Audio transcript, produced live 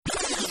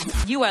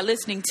You are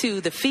listening to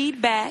the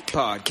Feedback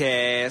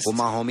Podcast with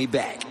my homie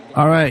Back.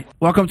 All right.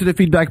 Welcome to the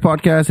Feedback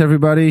Podcast,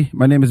 everybody.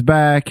 My name is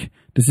Back.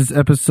 This is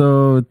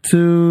episode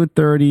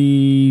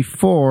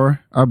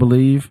 234, I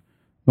believe.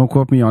 Don't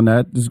quote me on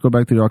that. Just go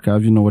back to the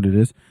archives. You know what it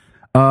is.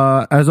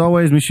 As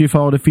always, make sure you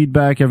follow the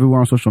Feedback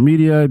everywhere on social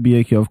media.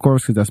 BAK, of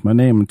course, because that's my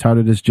name. I'm tired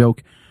of this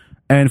joke.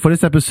 And for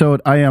this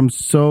episode, I am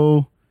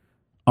so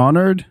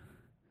honored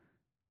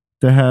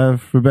to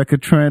have Rebecca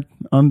Trent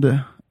on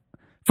the...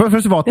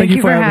 First of all, thank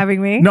you for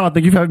having me. No,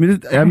 thank you for having me.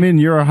 I'm in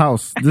your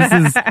house.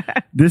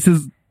 This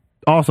is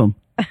awesome.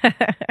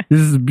 This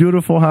is a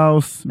beautiful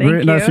house.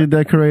 Very nicely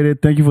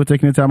decorated. Thank you for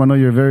taking the time. I know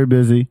you're very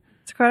busy.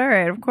 It's quite all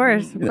right. Of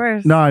course.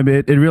 No,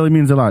 it really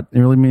means a lot. It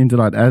really means a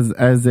lot. As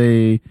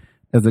a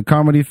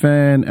comedy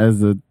fan,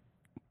 as a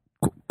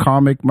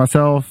comic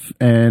myself,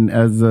 and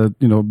as a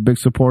big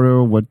supporter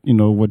of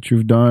what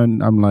you've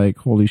done, I'm like,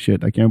 holy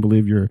shit! I can't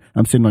believe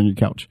I'm sitting on your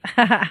couch.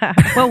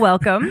 Well,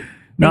 welcome.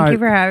 Thank you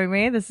for having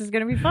me. This is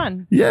going to be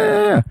fun.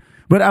 Yeah.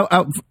 But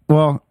I'm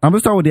going to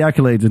start with the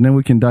accolades, and then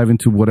we can dive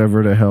into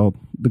whatever the hell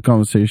the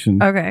conversation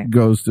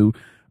goes to.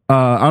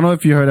 I don't know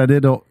if you heard,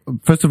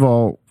 first of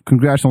all,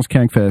 congrats on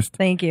Skankfest.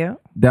 Thank you.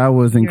 That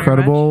was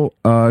incredible.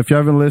 If you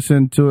haven't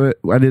listened to it,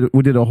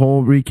 we did a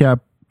whole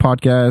recap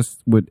podcast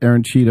with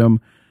Aaron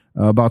Cheatham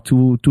about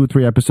two or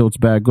three episodes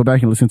back. Go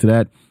back and listen to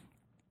that.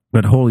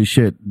 But holy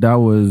shit, that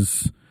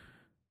was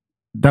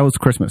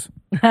Christmas.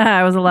 It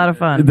was a lot of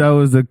fun. And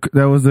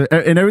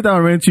every time I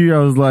ran into you, I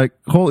was like,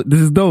 holy, this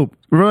is dope.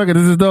 Rebecca,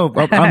 this is dope.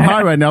 I'm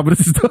high right now, but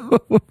this is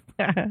dope.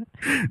 There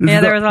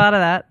was a lot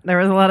of that. There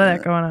was a lot of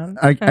that going on.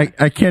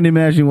 I can't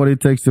imagine what it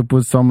takes to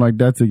put something like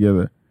that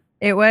together.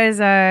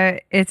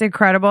 It's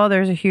incredible.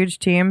 There's a huge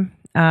team.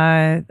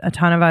 A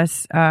ton of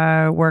us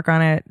work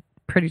on it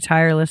pretty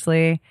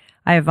tirelessly.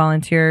 I have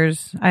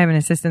volunteers. I have an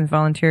assistant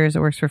volunteers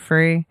that works for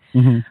free.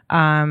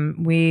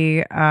 Mm-hmm.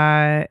 We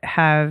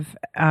have,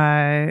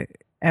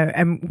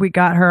 and we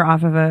got her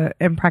off of a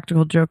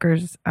Impractical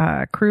Jokers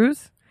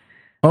cruise.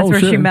 That's where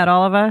she met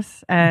all of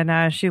us,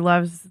 and she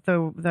loves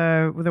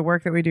the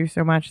work that we do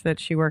so much that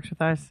she works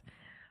with us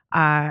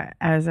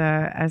as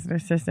an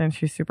assistant.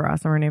 She's super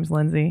awesome. Her name's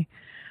Lindsay.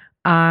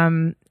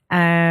 But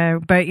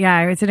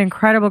yeah, it's an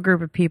incredible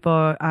group of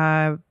people.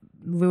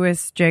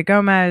 Louis J.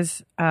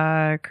 Gomez,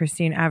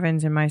 Christine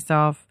Evans, and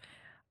myself,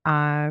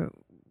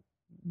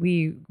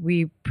 we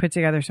put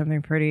together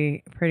something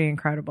pretty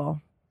incredible.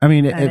 I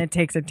mean, it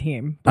takes a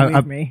team.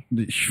 Believe me.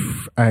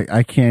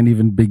 I can't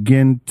even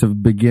begin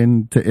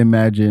to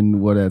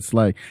imagine what that's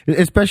like.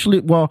 Especially,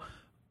 the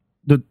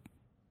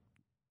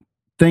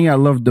thing I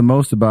loved the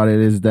most about it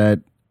is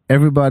that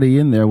everybody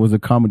in there was a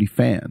comedy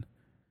fan.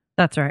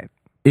 That's right.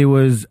 It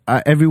was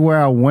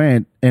everywhere I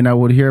went, and I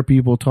would hear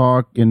people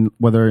talk, and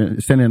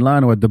whether standing in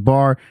line or at the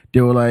bar,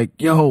 they were like,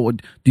 "Yo,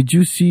 did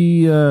you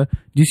see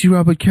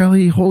Robert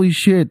Kelly? Holy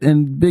shit!"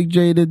 And Big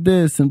J did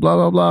this, and blah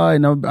blah blah.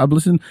 And I've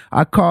listened.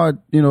 I caught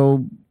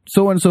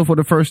so and so for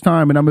the first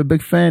time, and I'm a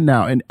big fan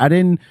now. And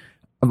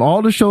of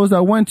all the shows I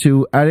went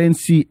to, I didn't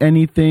see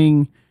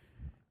anything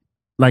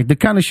like the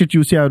kind of shit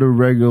you see at a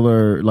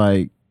regular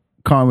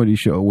comedy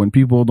show when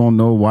people don't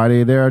know why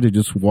they're there. They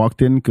just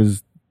walked in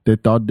because they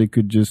thought they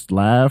could just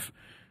laugh,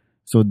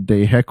 so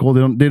they heckle.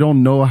 They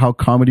don't know how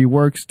comedy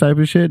works, type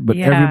of shit. But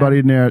everybody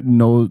in there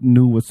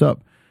knew what's up.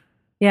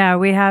 Yeah,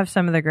 we have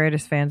some of the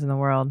greatest fans in the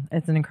world.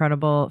 It's an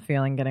incredible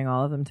feeling getting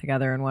all of them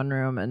together in one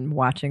room and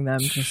watching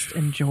them just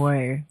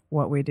enjoy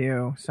what we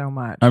do so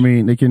much. I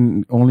mean, they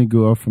can only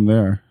go up from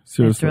there.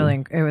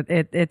 Seriously,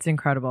 it's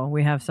incredible.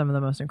 We have some of the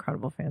most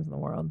incredible fans in the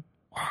world.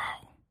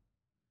 Wow.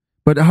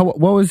 But what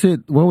was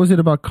it? What was it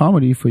about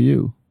comedy for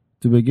you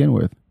to begin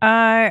with?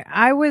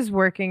 I was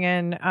working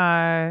in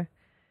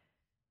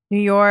New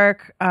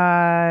York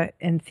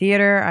in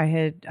theater.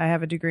 I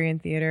have a degree in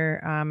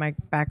theater. My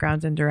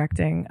background's in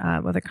directing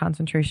with a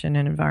concentration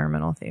in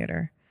environmental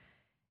theater.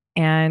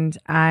 And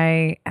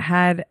I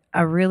had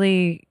a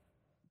really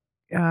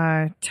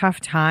tough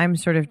time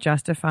sort of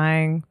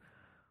justifying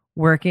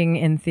working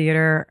in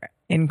theater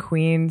in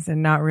Queens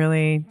and not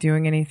really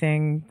doing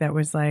anything that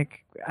was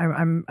like,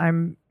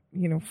 I'm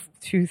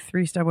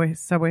 2-3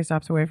 subway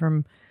stops away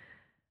from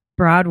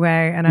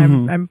Broadway, and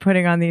I'm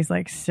putting on these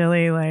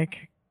silly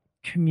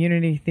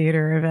community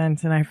theater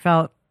events, and I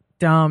felt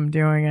dumb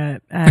doing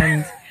it.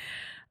 And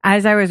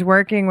as I was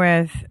working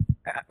with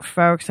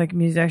folks like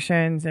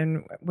musicians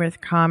and with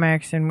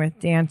comics and with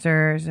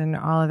dancers and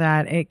all of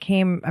that, it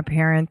became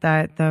apparent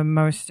that the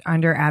most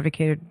under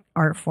advocated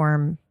art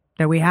form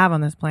that we have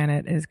on this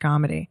planet is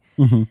comedy.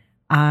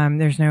 Mm-hmm.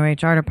 There's no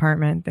HR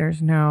department.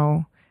 There's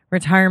no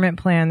retirement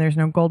plan. There's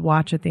no gold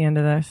watch at the end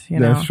of this.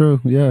 That's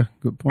true. Yeah,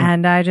 good point.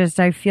 And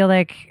I feel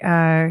like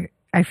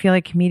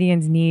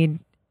comedians need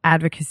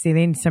advocacy.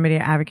 They need somebody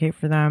to advocate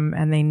for them,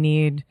 and they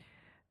need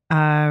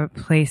a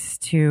place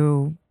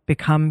to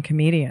become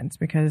comedians,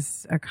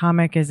 because a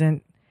comic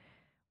isn't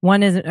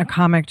a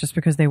comic just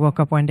because they woke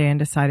up one day and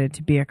decided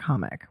to be a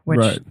comic,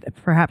 which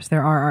perhaps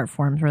there are art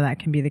forms where that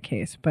can be the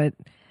case, but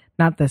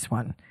not this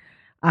one.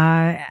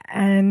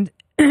 And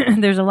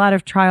there's a lot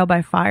of trial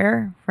by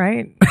fire,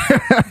 right?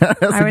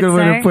 That's a good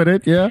way to put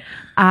it. Yeah.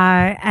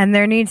 And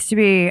there needs to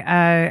be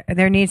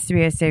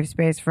a safe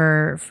space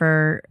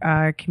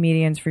for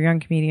comedians, for young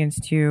comedians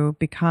to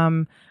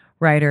become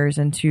writers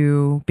and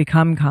to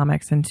become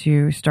comics and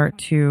to start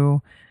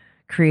to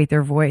create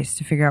their voice,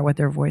 to figure out what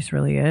their voice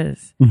really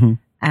is. Mm-hmm.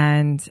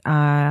 And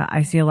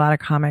I see a lot of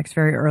comics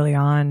very early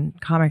on,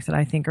 comics that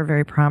I think are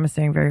very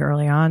promising very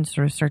early on,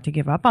 sort of start to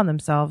give up on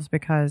themselves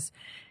because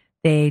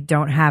they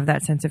don't have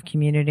that sense of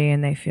community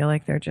and they feel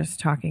like they're just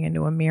talking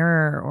into a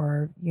mirror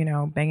or,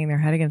 banging their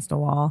head against a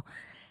wall.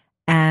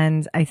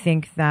 And I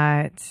think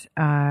that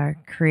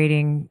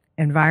creating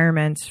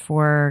environments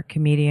for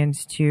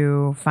comedians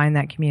to find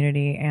that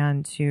community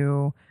and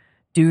to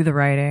do the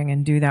writing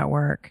and do that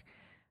work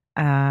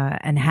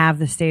and have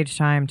the stage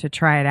time to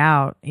try it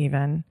out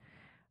even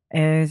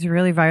is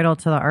really vital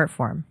to the art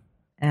form.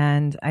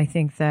 And I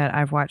think that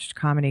I've watched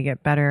comedy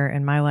get better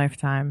in my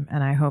lifetime,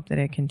 and I hope that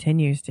it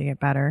continues to get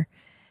better.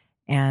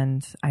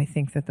 And I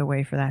think that the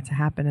way for that to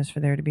happen is for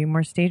there to be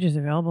more stages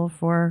available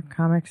for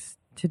comics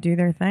to do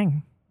their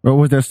thing. Well,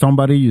 was there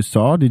somebody you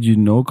saw? Did you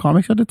know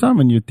comics at the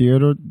time in your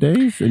theater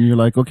days? And you're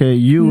like, okay,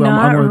 I'm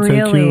going to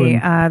take you.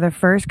 The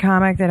first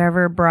comic that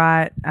ever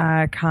brought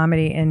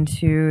comedy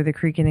into the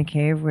Creek in the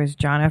Cave was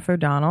John F.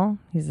 O'Donnell.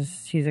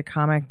 He's a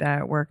comic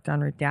that worked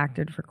on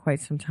Redacted for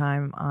quite some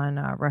time on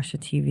Russia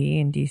TV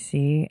in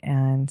D.C.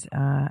 and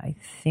I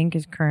think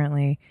is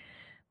currently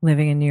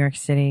living in New York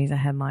City. He's a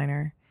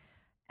headliner.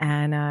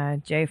 And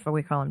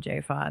we call him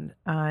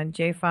J-Fod.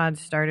 J-Fod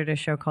started a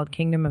show called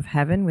Kingdom of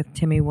Heaven with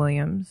Timmy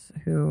Williams,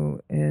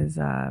 who is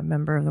a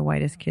member of the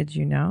Whitest Kids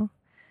You Know.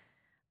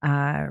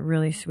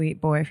 Really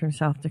sweet boy from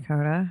South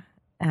Dakota.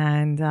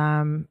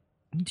 And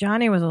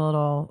Johnny was a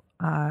little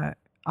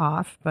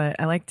off, but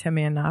I liked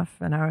Timmy enough.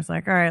 And I was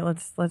like, all right,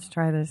 let's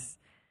try this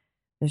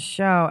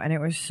show. And it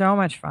was so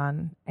much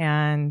fun.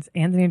 And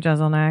Anthony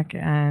Jeselnik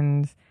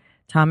and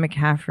Tom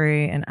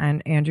McCaffrey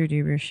and Andrew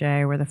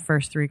DeBouchet were the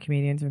first three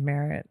comedians of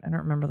merit. I don't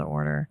remember the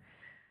order.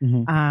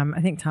 Mm-hmm.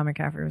 I think Tom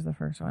McCaffrey was the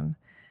first one.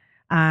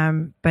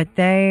 But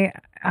they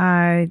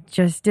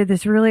just did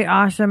this really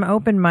awesome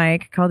open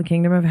mic called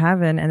Kingdom of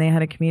Heaven, and they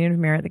had a comedian of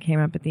merit that came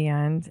up at the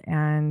end.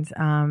 And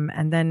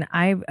then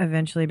I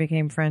eventually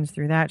became friends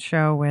through that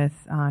show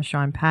with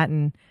Sean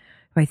Patton,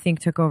 who I think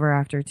took over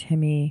after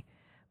Timmy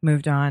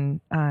moved on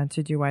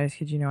to do Whitest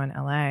Kids You Know in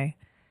L.A.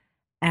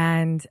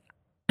 And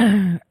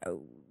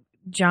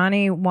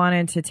Johnny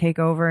wanted to take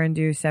over and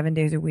do 7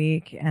 days a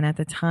week. And at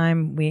the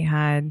time we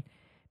had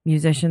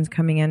musicians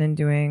coming in and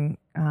doing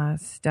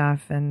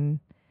stuff, and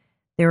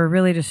they were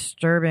really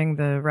disturbing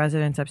the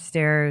residents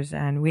upstairs.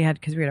 And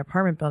because we had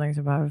apartment buildings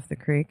above the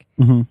creek.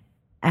 Mm-hmm.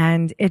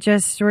 And it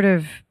just sort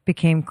of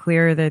became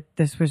clear that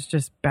this was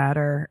just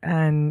better.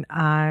 And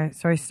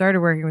so I started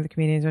working with the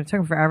comedians, but it took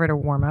them forever to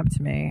warm up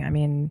to me. I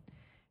mean,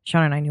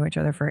 Sean and I knew each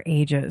other for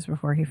ages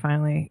before he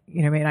finally,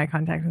 made eye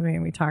contact with me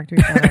and we talked to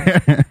each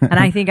other. And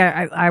I think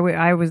I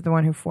was the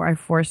one who I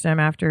forced him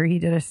after he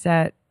did a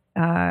set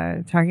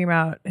talking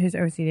about his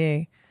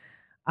OCD.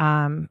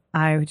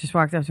 I just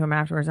walked up to him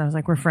afterwards and I was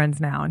like, we're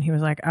friends now. And he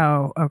was like,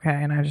 oh, okay.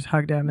 And I just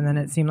hugged him. And then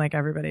it seemed like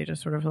everybody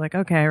just sort of like,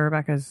 okay,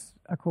 Rebecca's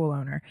a cool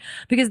owner.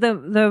 Because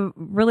the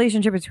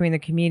relationship between the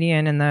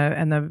comedian and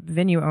the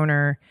venue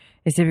owner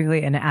is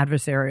typically an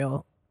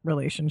adversarial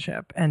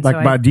relationship, and like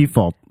so by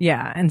default.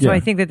 Yeah. And so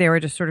I think that they were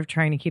just sort of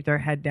trying to keep their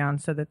head down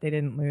so that they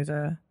didn't lose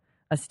a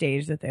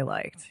stage that they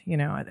liked,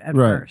 at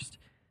first.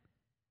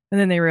 And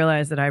then they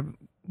realized that I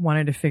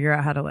wanted to figure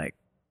out how to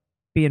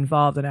be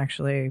involved and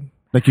actually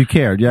you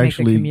cared. You make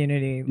actually the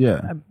community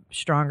a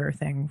stronger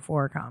thing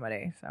for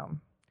comedy. So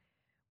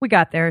we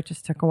got there. It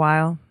just took a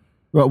while.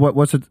 Well,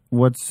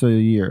 what's a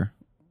year?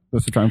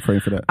 What's the time frame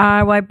for that?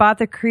 Well, I bought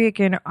the Creek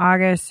in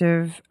August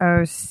of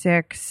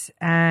 2006,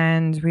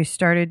 and we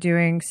started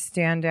doing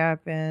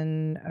stand-up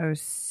in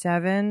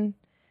 2007,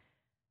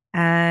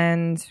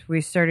 and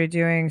we started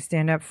doing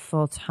stand-up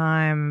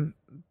full-time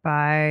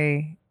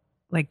by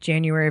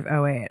January of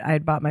 2008. I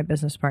had bought my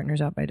business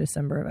partners out by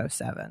December of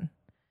 2007.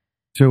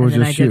 So it was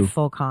and then just I you? did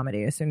full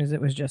comedy as soon as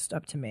it was just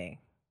up to me.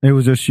 It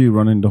was just you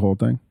running the whole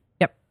thing?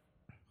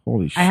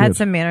 Holy shit. I had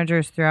some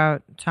managers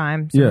throughout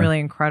time, some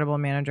really incredible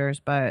managers,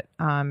 but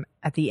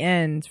at the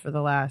end, for the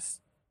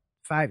last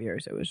 5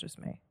 years, it was just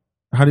me.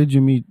 How did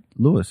you meet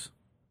Lewis?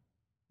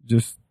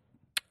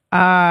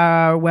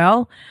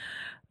 Well,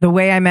 the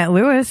way I met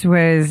Lewis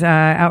was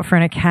out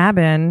front of a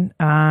cabin.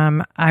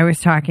 I was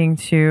talking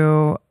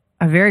to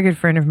a very good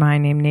friend of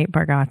mine named Nate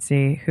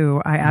Bargatze,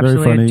 who I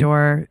absolutely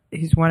adore.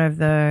 He's one of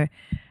the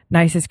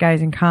nicest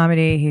guys in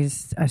comedy.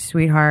 He's a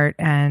sweetheart.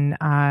 And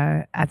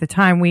at the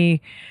time,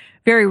 we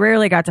very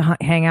rarely got to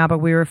hang out, but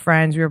we were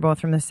friends. We were both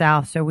from the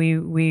South, so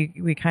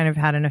we kind of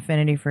had an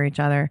affinity for each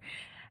other.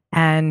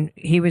 And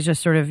he was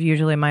just sort of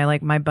usually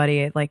my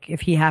buddy.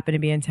 If he happened to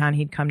be in town,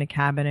 he'd come to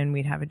cabin and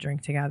we'd have a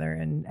drink together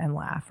and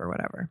laugh or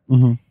whatever.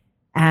 Mm-hmm.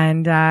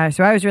 And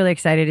so I was really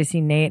excited to see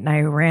Nate, and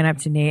I ran up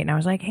to Nate and I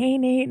was like, "Hey,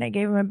 Nate!" And I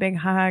gave him a big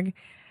hug.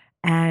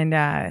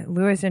 And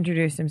Lewis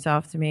introduced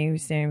himself to me. He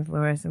was standing with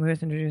Lewis, and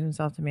Lewis introduced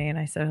himself to me, and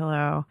I said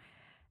hello.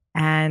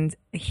 And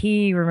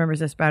he remembers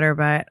this better,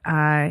 but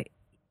I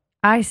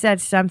said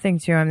something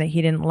to him that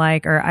he didn't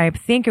like, or I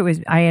think it was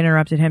I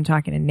interrupted him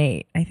talking to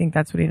Nate. I think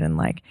that's what he didn't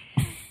like.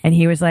 And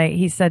he was like,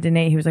 he said to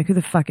Nate, he was like, "Who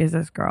the fuck is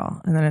this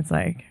girl?" And then it's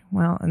like,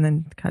 well, and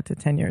then cut to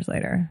 10 years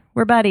later.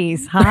 We're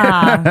buddies. Ha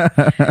ha.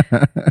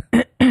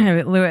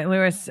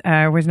 Lewis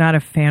was not a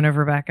fan of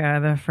Rebecca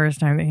the first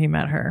time that he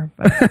met her,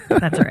 but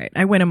that's all right.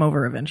 I win him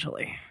over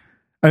eventually.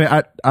 I mean,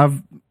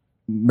 I've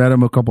met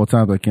him a couple of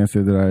times. I can't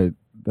say that I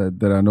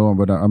know him,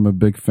 but I'm a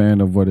big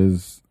fan of what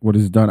is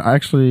done.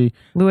 Actually,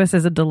 Lewis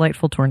is a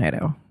delightful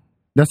tornado.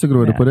 That's a good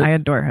way to put it. I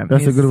adore him.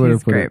 That's a good way to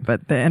put great, it.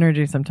 But the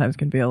energy sometimes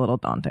can be a little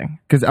daunting.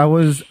 Because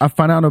I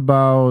found out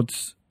about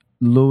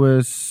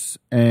Lewis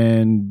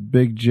and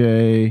Big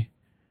J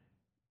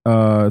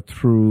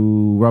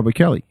through Robert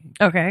Kelly.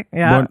 Okay,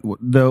 yeah.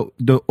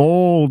 The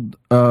old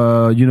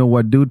You Know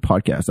What Dude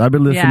podcast. I've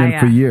been listening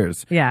for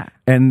years. Yeah.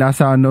 And that's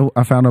how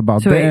I found out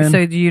about Dan.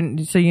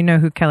 So you know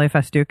who Kelly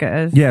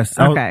Festuca is? Yes.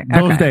 Okay.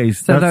 Those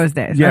days. So those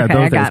days. Yeah, okay,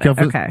 those I got days.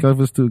 it. Okay. Kelly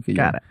Festuca.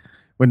 Got it.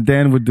 When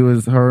Dan would do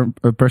her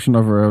impression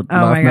of her, oh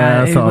my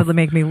god, it would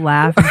make me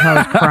laugh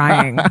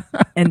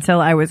until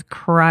I was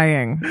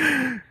crying.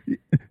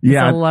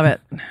 Yeah, I love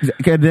it.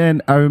 Okay,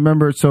 then I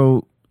remember.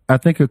 So I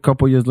think a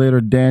couple years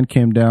later, Dan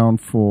came down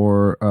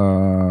for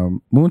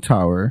Moon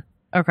Tower.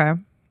 Okay,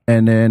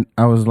 and then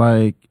I was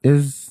like,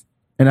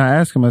 and I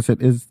asked him. I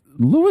said, "Is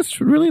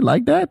Lewis really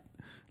like that?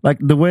 Like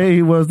the way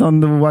he was on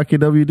the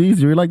YKWDs?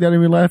 You really like that in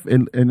real life?"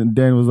 And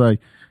Dan was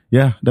like,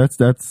 "Yeah, that's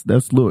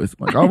Lewis."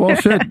 I'm like, oh well,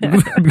 shit.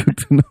 Good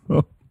to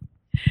know.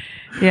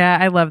 Yeah,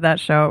 I love that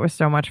show. It was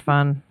so much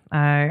fun.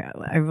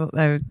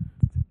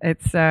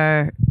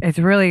 It's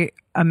really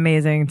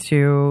amazing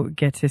to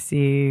get to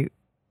see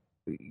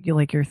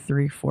your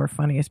 3-4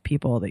 funniest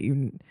people that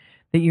you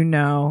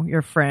know,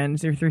 your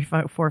friends, your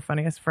 3-4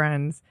 funniest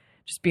friends,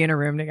 just be in a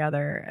room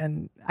together.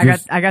 And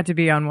I got to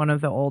be on one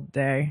of the old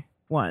day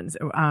ones.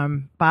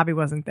 Bobby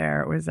wasn't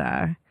there. It was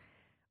Ari.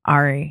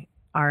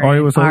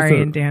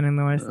 Ari and Dan and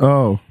Lewis.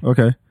 Oh,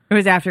 okay. It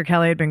was after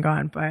Kelly had been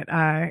gone, but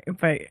God,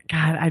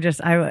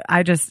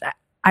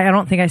 I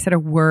don't think I said a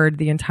word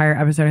the entire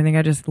episode. I think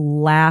I just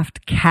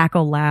laughed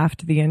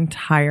the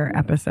entire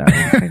episode.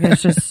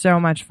 It's just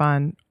so much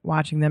fun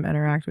watching them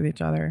interact with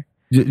each other.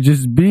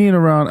 Just being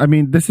around. I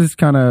mean, this is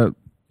kind of,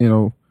 as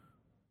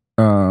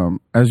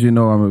you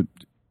know, I'm a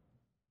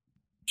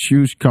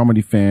huge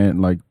comedy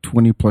fan, like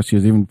 20 plus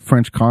years, even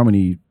French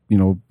comedy,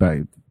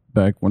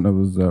 back when I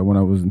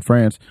was in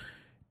France.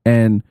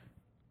 And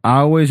I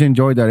always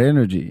enjoyed that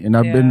energy, and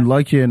I've been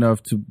lucky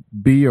enough to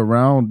be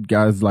around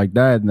guys like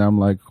that. And I'm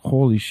like,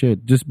 holy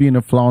shit! Just being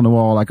a fly on the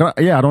wall, like,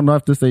 I don't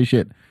have to say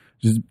shit.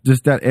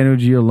 Just that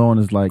energy alone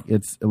is like,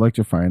 it's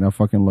electrifying. I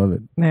fucking love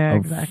it. Yeah,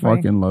 exactly. I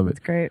fucking love it. It's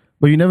great.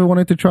 But you never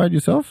wanted to try it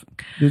yourself,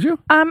 did you?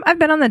 I've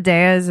been on the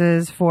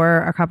dais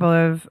for a couple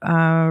of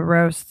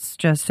roasts,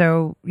 just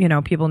so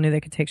people knew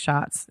they could take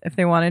shots if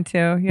they wanted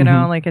to.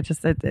 Like it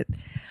just it.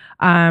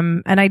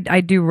 And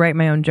I do write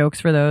my own jokes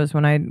for those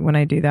when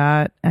I do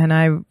that, and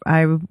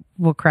I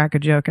will crack a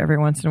joke every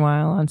once in a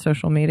while on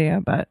social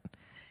media. But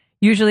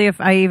usually, if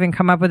I even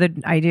come up with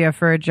an idea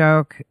for a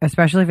joke,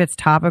 especially if it's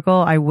topical,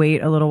 I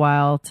wait a little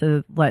while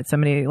to let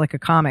somebody like a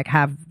comic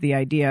have the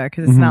idea,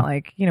 because it's not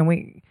like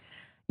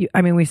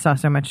we saw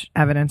so much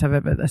evidence of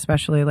it, but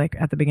especially like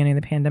at the beginning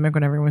of the pandemic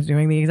when everyone was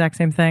doing the exact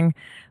same thing,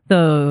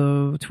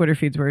 the Twitter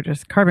feeds were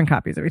just carbon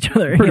copies of each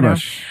other. Pretty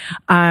much.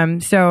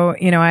 So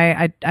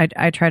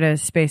I try to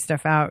space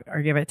stuff out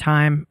or give it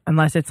time,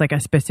 unless it's like a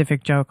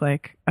specific joke,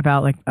 like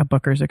about like a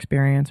Booker's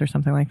experience or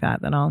something like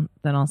that. Then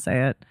I'll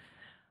say it.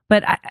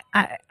 But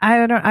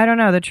I don't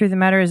know. The truth of the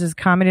matter is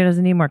comedy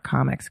doesn't need more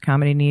comics.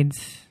 Comedy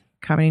needs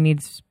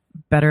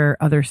better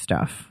other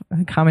stuff.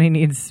 Comedy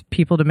needs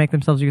people to make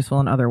themselves useful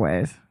in other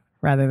ways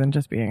rather than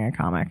just being a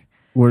comic.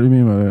 What do you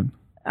mean by that?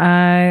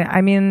 I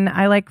mean,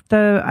 I like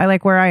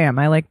where I am.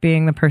 I like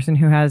being the person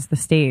who has the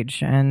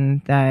stage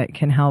and that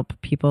can help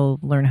people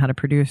learn how to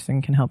produce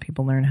and can help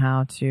people learn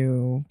how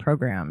to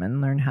program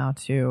and learn how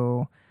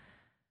to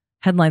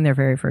headline their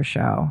very first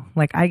show.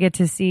 Like I get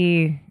to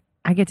see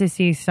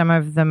some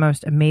of the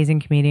most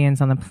amazing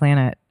comedians on the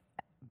planet,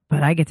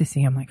 but I get to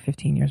see them like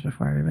 15 years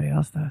before everybody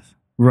else does.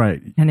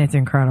 Right. And it's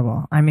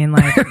incredible. I mean,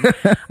 like,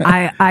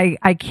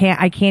 I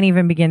can't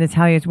even begin to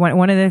tell you. It's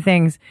one of the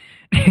things,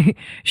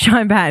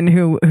 Sean Patton,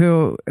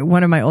 who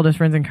one of my oldest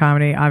friends in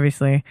comedy,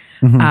 obviously,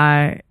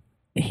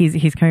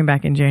 he's coming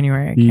back in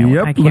January. I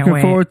can't looking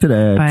wait. forward to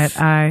that. But,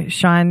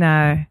 Sean,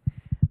 the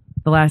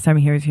last time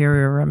he was here, we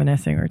were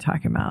reminiscing. We were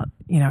talking about,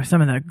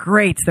 some of the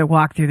greats that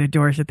walk through the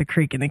doors at the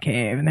Creek in the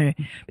Cave, and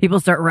people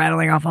start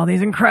rattling off all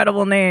these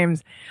incredible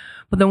names.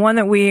 But the one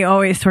that we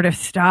always sort of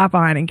stop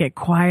on and get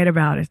quiet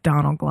about is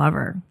Donald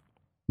Glover.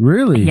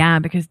 Really? Yeah,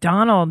 because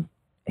Donald,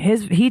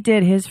 he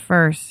did his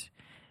first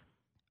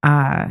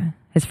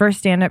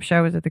stand-up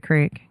show was at the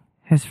Creek.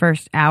 His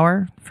first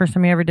time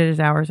he ever did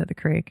his hours at the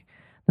Creek.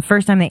 The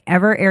first time they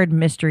ever aired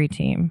Mystery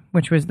Team,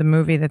 which was the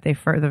movie that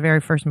the very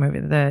first movie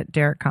that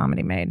Derek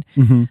Comedy made.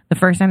 Mm-hmm. The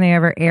first time they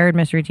ever aired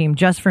Mystery Team,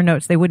 just for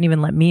notes, they wouldn't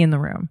even let me in the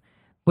room,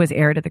 was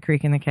aired at the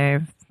Creek in the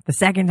Cave. The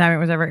second time it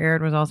was ever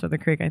aired was also at the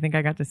Creek. I think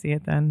I got to see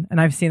it then.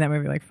 And I've seen that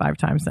movie like 5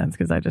 times since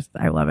because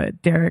I love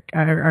it.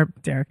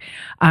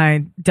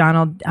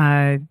 Donald,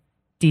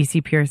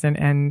 DC Pearson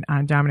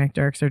and Dominic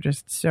Dirks are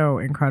just so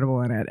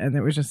incredible in it. And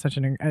it was just such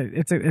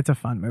it's a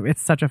fun movie.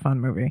 It's such a fun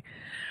movie.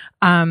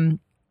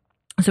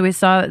 So we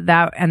saw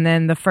that, and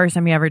then the first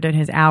time he ever did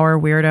his Hour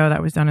Weirdo, that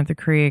was done at the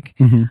Creek.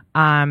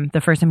 Mm-hmm. The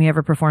first time he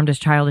ever performed as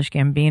Childish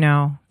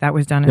Gambino, that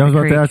was done at the Creek.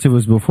 I was about to ask if it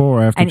was before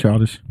or after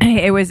Childish.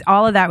 It was,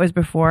 all of that was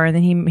before, and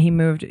then he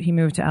moved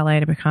to LA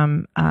to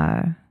become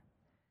a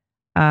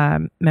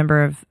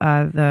member of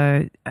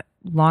the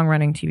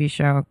long-running TV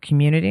show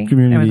Community.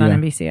 It was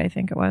on NBC, I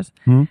think it was.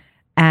 Mm-hmm.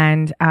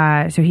 And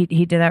so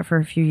he did that for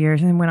a few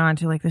years, and then went on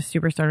to like the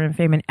superstar of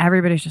fame, and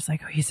everybody's just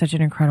like, oh, he's such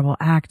an incredible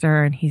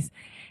actor, and he's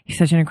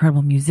such an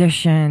incredible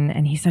musician,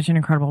 and he's such an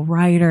incredible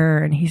writer,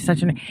 and he is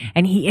such an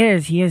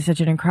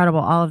incredible,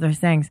 all of those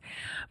things.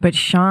 But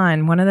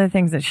Sean, one of the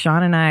things that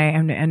Sean and I,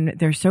 and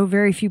there's so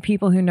very few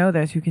people who know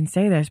this, who can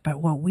say this, but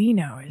what we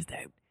know is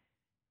that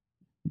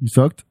you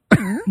sucked.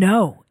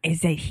 No, is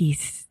that he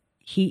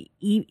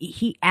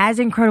as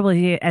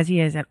incredible as he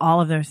is at all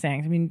of those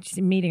things. I mean,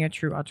 just meeting a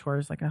true auteur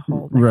is like a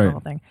whole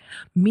thing.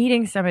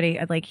 Meeting somebody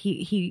like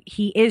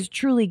he is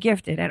truly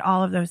gifted at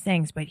all of those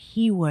things, but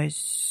he was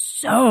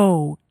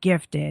so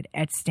gifted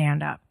at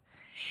stand-up.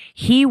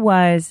 He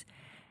was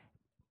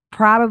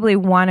probably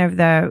one of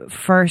the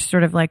first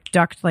sort of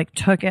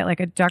took it like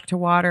a duck to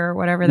water or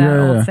whatever that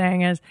old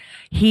saying is.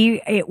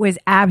 It was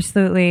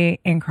absolutely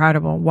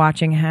incredible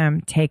watching him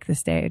take the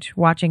stage,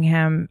 watching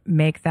him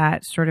make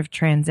that sort of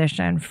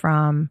transition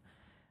from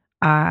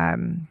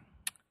improv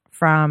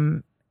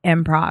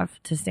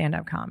to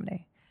stand-up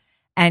comedy.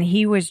 And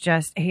he was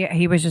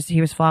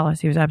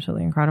flawless. He was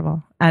absolutely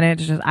incredible. And it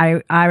just,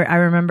 I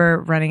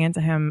remember running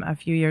into him a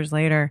few years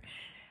later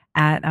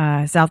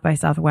at South by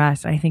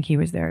Southwest. I think he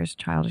was there as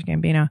Childish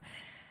Gambino.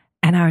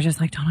 And I was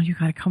just like, Donald, you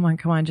gotta come on,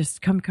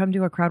 just come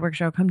do a crowd work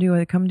show, come do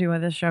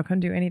this show, come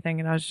do anything.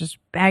 And I was just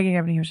begging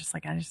him, and he was just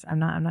like, I'm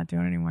not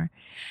doing it anymore.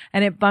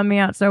 And it bummed me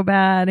out so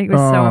bad. He was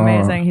so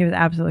amazing. He was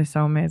absolutely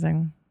so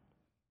amazing.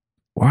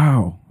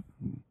 Wow.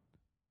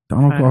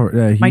 Donald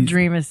Glover. My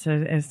dream is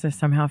to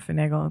somehow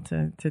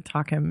finagle to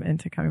talk him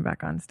into coming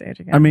back on stage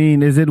again. I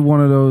mean, is it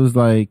one of those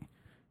like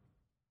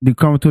you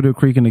come to the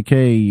Creek in the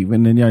Cave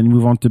and then you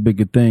move on to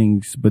bigger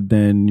things, but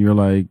then you're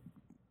like,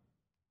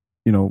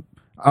 I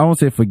won't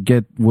say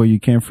forget where you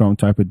came from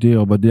type of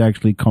deal, but they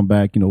actually come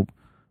back,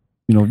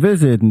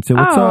 visit and say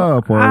what's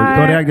up, or they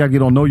act like they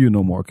don't know you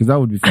no more, because that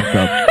would be fucked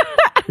up.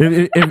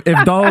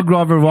 If Donald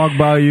Glover walked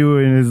by you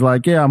and is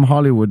like, yeah, I'm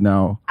Hollywood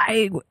now.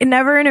 I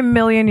never in a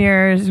million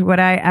years would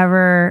I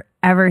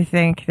ever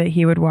think that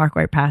he would walk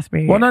right past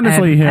me. Well, not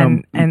necessarily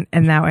him. And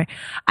that way.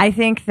 I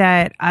think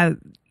that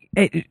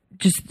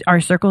just our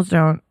circles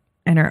don't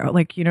enter,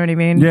 like, you know what I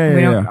mean?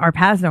 Yeah. Our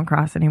paths don't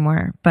cross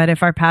anymore. But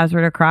if our paths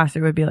were to cross,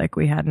 it would be like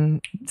we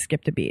hadn't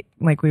skipped a beat.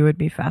 Like we would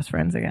be fast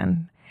friends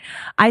again.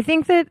 I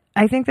think that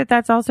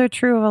that's also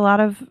true of a lot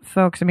of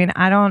folks. I mean,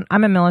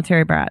 I'm a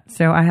military brat,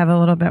 so I have a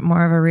little bit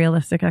more of a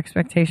realistic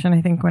expectation,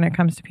 I think, when it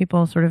comes to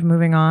people sort of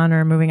moving on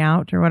or moving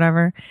out or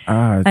whatever.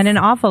 And an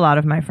awful lot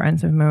of my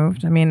friends have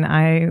moved. I mean,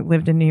 I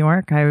lived in New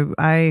York.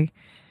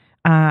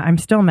 I'm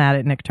still mad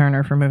at Nick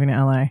Turner for moving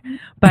to LA,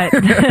 but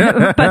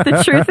but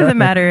the truth of the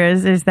matter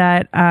is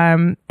that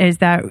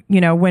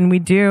when we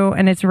do,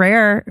 and it's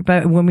rare,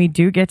 but when we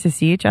do get to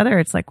see each other,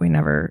 it's like we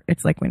never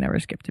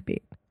skipped a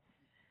beat.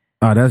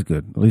 Oh, that's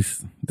good. At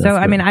least. So,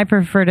 I mean, I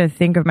prefer to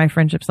think of my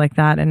friendships like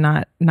that and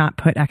not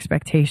put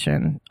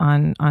expectation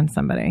on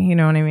somebody. You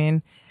know what I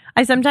mean?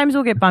 I sometimes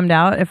will get bummed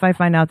out if I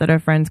find out that a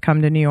friend's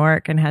come to New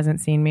York and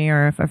hasn't seen me,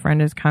 or if a friend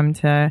has come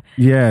to,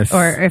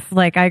 or if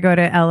like I go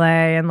to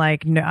LA and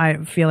like I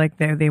feel like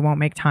they won't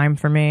make time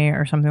for me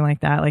or something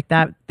like that. Like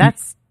that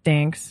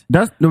stinks.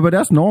 But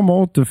that's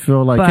normal to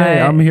feel like, hey,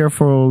 I'm here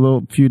for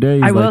a few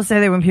days. I will say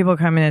that when people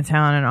come into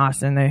town in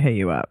Austin, they hit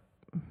you up.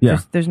 Yeah,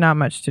 there's not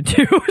much to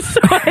do,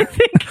 so I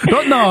think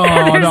there's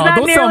not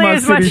nearly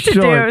as much to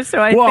do. So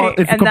I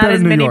think, and not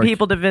as many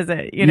people to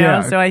visit,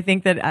 Yeah. So I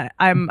think that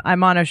I'm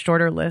on a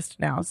shorter list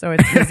now, so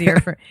it's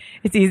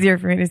easier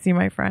for me to see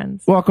my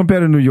friends. Well,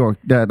 compared to New York,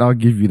 that I'll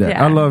give you that.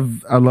 Yeah. I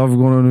love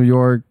going to New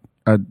York.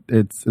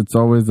 It's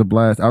always a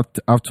blast.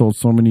 I've told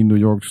so many New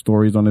York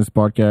stories on this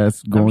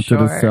podcast, going to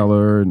the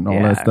cellar and all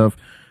that stuff.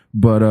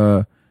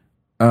 But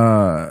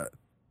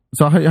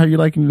so how you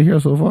liking it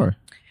here so far?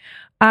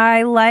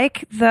 I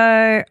like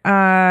the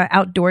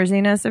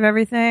outdoorsiness of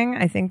everything.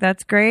 I think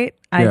that's great.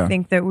 I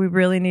think that we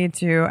really need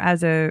to,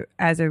 as a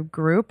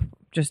group,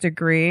 just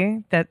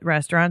agree that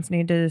restaurants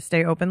need to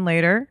stay open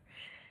later,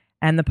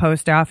 and the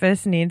post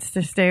office needs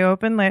to stay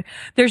open later.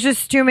 There's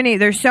just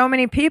there's so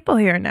many people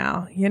here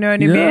now. You know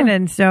what I mean?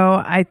 And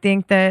so I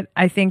think that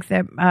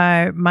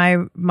my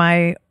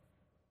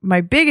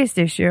my biggest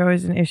issue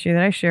is an issue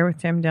that I share with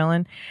Tim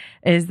Dillon,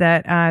 is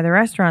that the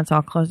restaurants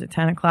all close at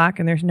 10 o'clock,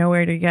 and there's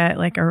nowhere to get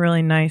like a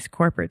really nice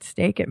corporate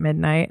steak at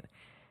midnight.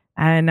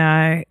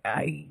 And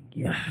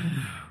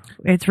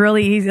it's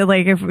really easy.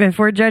 Like if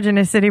we're judging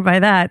a city by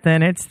that,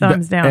 then it's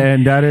thumbs down.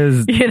 And that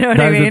is, you know what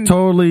that I mean? is a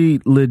totally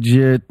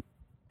legit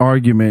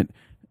argument,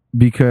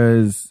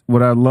 because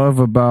what I love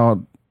about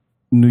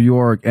New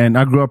York, and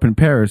I grew up in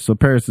Paris, so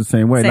Paris is the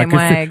same way. Same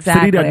like way,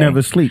 exactly. City that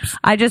never sleeps.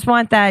 I just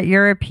want that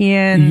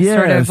European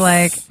sort of Yes.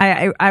 like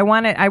I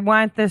want it. I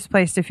want this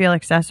place to feel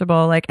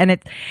accessible. Like, and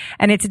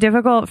it's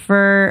difficult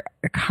for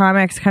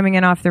comics coming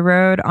in off the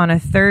road on a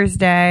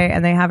Thursday,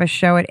 and they have a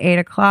show at 8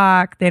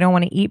 o'clock. They don't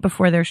want to eat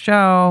before their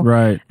show,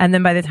 Right. And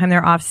then by the time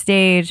they're off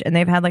stage and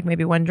they've had like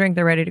maybe one drink,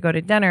 they're ready to go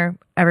to dinner.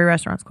 Every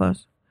restaurant's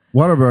closed.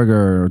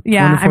 Whataburger.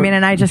 Yeah, 24 I mean,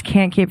 and I just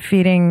can't keep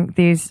feeding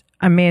these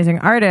amazing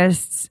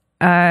artists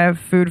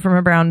food from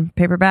a brown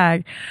paper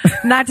bag.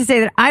 Not to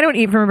say that I don't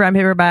eat from a brown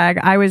paper bag.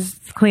 I was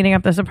cleaning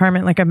up this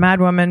apartment like a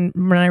madwoman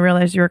when I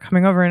realized you were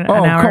coming over an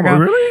hour ago.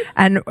 Really?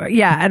 And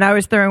yeah, and I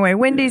was throwing away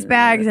Wendy's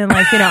bags and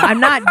like, you know, I'm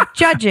not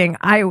judging.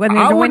 When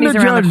there's a Wendy's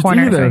around the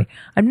corner, so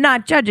I'm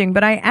not judging,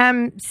 but I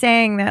am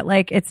saying that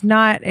like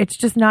it's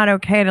just not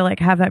okay to like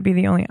have that be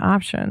the only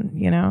option,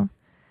 you know?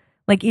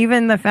 Like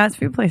even the fast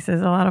food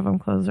places, a lot of them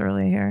close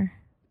early here.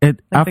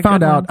 I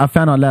found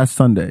out last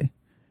Sunday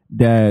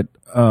that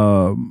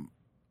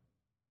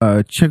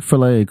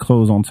Chick-fil-A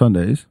closed on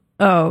Sundays.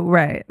 Oh,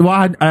 right.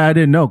 Well, I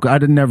didn't know. I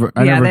never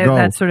go.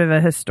 That's sort of a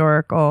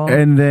historical.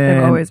 And then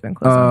they've always been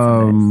closed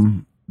on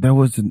Sundays. There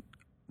was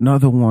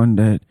another one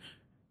that,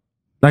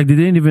 like, they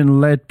didn't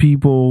even let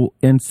people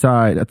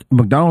inside.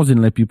 McDonald's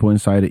didn't let people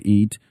inside to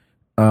eat.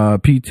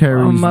 Pete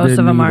Terry's. Most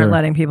of them either. aren't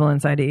letting people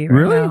inside to eat. Right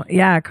Really? now.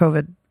 Yeah,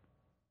 COVID.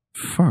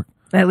 Fuck.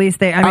 At least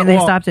they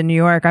stopped in New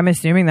York. I'm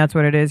assuming that's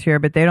what it is here,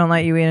 but they don't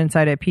let you eat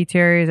inside at Pete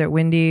Terry's, at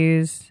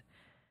Wendy's.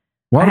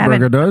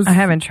 Whataburger does? I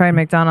haven't tried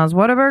McDonald's.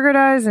 Whataburger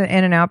does, and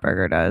In-N-Out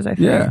Burger does, I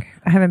think. Yeah.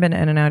 I haven't been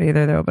to In-N-Out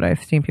either, though, but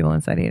I've seen people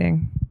inside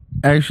eating.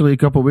 Actually, a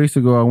couple of weeks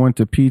ago, I went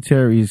to Pete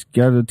Terry's,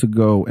 gathered to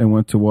go, and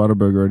went to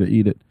Whataburger to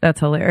eat it. That's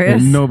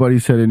hilarious. And nobody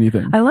said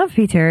anything. I love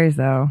Pete Terry's,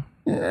 though.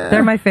 Yeah.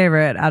 They're my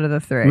favorite out of the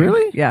three.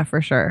 Really? Yeah,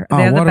 for sure. Oh,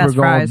 They have the best Whataburger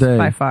all fries day.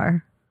 by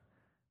far.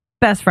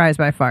 Best fries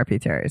by far,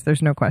 Pete Terry's.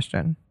 There's no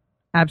question.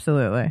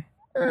 Absolutely.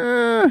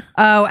 Oh,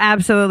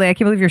 absolutely. I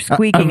can't believe you're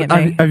squeaking at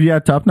me. Have you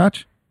had Top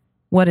Notch?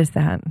 What is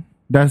that?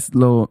 That's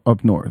low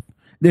up north.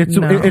 No.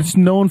 It's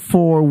known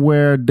for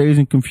where Dazed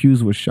and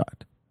Confused was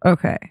shot.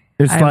 Okay.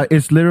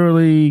 It's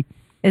literally.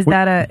 Is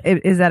that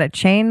a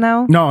chain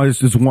though? No, it's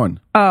just one.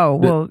 Oh,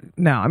 well,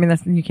 no. I mean,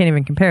 you can't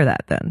even compare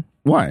that then.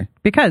 Why?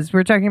 Because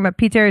we're talking about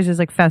Pete Terry's is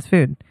like fast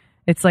food.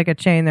 It's like a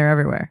chain. They're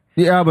everywhere.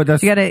 Yeah, but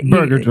that's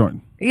burger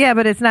joint. Yeah,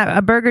 but it's not.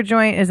 A burger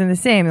joint isn't the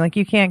same. Like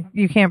you can't.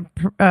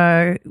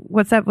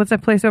 What's that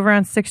place over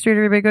on 6th Street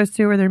everybody goes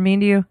to where they're mean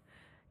to you?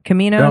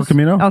 Camino's?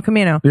 El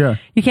Camino. Yeah.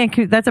 You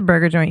can't. That's a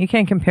burger joint. You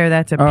can't compare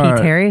that to Pete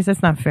Terry's.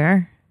 That's not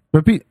fair.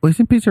 But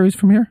isn't Pete Terry's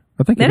from here?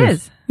 I think it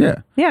is.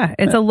 Yeah. Yeah,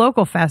 it's a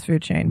local fast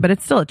food chain, but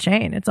it's still a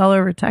chain. It's all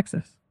over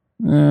Texas.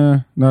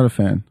 Not a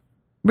fan.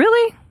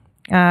 Really?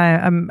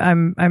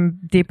 I'm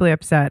deeply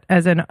upset.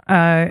 I'm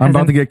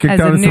about to get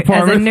kicked out of this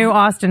apartment. As a new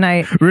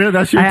Austinite, really?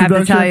 That's your I have to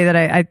introduction? tell you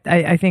that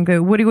I think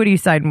that what are you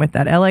siding with,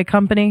 that LA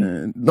company?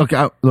 Look,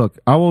 I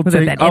will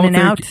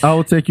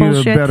take you to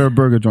a better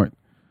burger joint.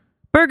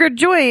 Burger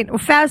joint,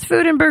 fast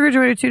food and burger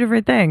joint are two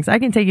different things. I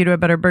can take you to a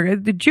better burger.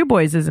 The Jew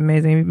Boys is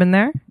amazing. Have you been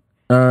there?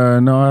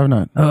 No, I have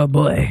not. Oh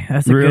boy,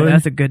 that's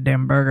a good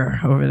damn burger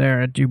over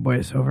there at Jew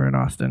Boys over in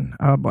Austin.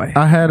 Oh boy,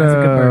 I had that's a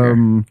good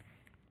burger.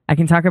 I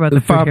can talk about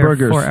the food here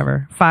burgers.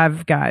 forever.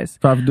 Five Guys.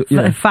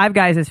 Yeah. Five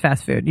Guys is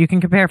fast food. You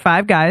can compare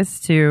Five Guys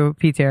to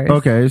Pete Terry's.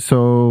 Okay,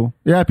 so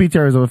yeah, Pete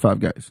Terry's over Five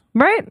Guys.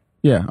 Right?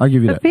 Yeah, I'll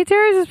give you that. Pete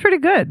Terry's is pretty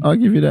good. I'll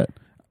give you that.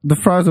 The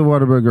fries at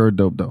Whataburger are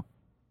dope though.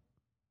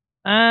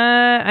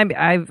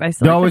 I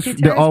still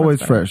they're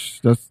always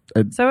fresh. So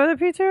are the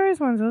Pete Terry's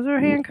ones. Those are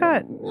hand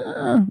cut.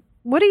 Yeah.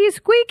 What are you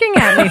squeaking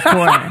at me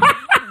for?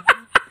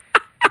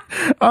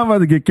 I'm about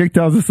to get kicked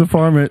out of this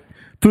apartment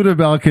to the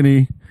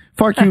balcony.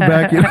 Park you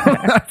back,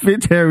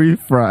 Pete Terry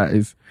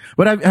fries.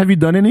 But have you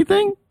done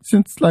anything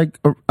since like?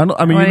 You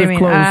live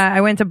close.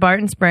 I went to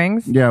Barton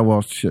Springs. Yeah,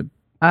 well, shit.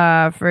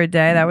 For a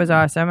day, that was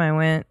awesome. I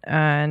went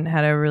and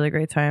had a really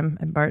great time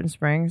at Barton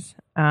Springs.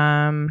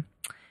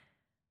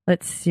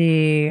 Let's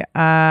see.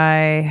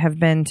 I have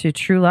been to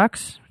True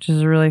Luxe, which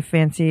is a really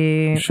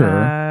fancy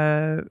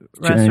restaurant.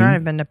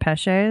 I've been to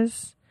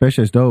Pesce's.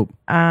 Pesce's dope.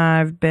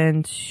 I've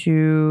been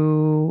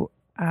to.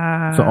 So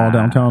all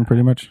downtown,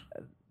 pretty much.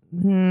 I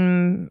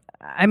mean,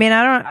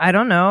 I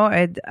don't know.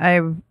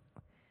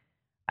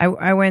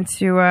 I went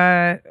to.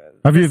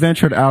 Have you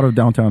ventured out of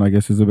downtown? I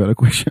guess is a better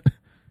question.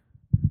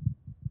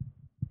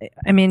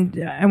 I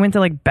mean, I went to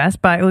like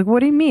Best Buy. Like,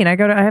 what do you mean? I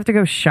have to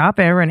go shop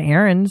and run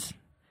errands.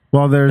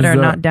 Well, they're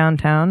not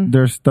downtown.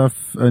 There's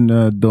stuff in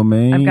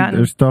Domain.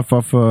 There's stuff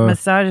off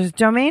massages.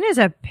 Domain is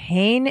a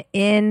pain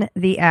in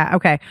the ass.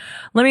 Okay,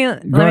 let me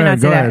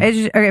not say that. It's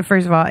just, okay,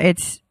 first of all,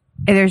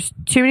 there's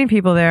too many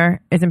people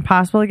there. It's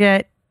impossible to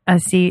get a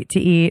seat to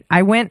eat.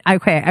 I went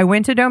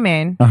to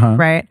Domain,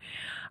 right?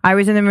 I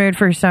was in the mood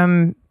for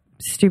some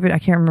stupid, I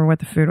can't remember what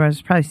the food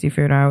was. Probably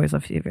seafood. I always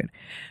love seafood.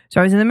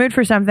 So I was in the mood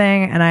for something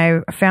and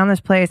I found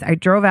this place. I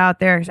drove out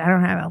there because I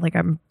don't have, like,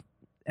 I'm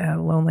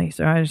lonely.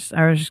 So I was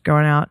just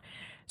going out.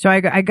 So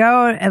I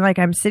go and, like,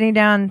 I'm sitting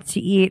down to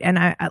eat and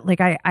I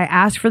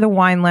asked for the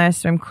wine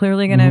list. So I'm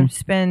clearly going to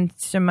spend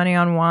some money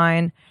on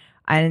wine.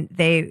 And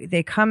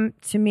they come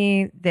to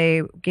me,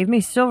 they give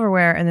me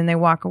silverware and then they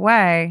walk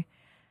away.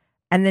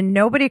 And then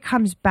nobody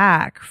comes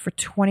back for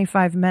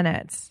 25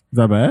 minutes. Is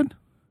that bad?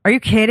 Are you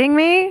kidding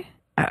me?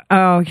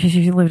 Because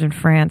you lived in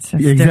France.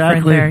 It's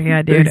different there.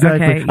 Yeah, dude.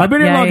 Exactly. Okay. I've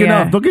been here long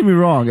enough. Don't get me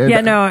wrong.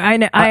 Yeah, no,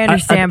 I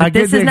understand. But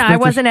this is not, I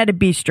wasn't at a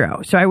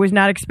bistro, so I was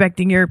not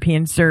expecting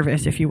European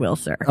service, if you will,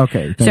 sir.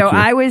 Okay. So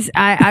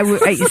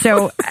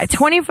so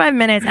 25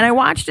 minutes, and I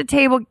watched a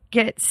table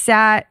get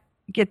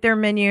their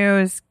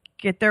menus,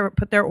 put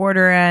their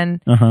order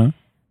in.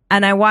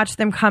 And I watched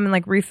them come and,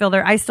 like, refill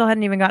I still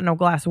hadn't even gotten a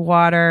glass of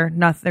water.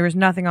 There was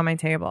nothing on my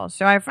table.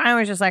 So I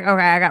finally was just like,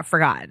 okay, I got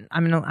forgotten.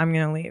 I'm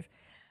gonna leave.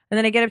 And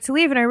then I get up to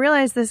leave and I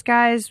realize this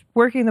guy's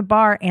working the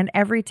bar and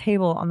every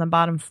table on the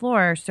bottom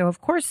floor. So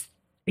of course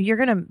you're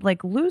gonna,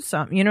 like, lose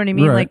some. You know what I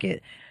mean? Right.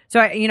 Like so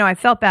I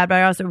felt bad, but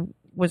I also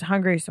was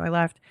hungry, so I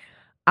left.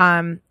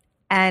 And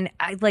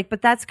I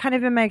but that's kind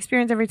of been my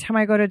experience every time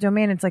I go to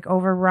Domain. It's, like,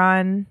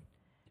 overrun.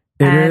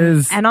 It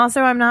is. And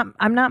also I'm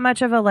not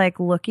much of a, like,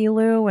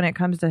 looky-loo when it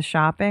comes to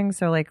shopping.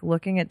 So, like,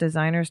 looking at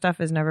designer stuff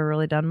has never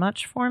really done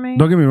much for me.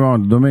 Don't get me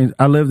wrong. Domain.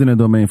 I lived in a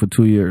Domain for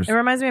 2 years. It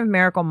reminds me of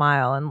Miracle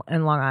Mile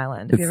in Long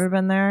Island. Have you ever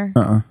been there?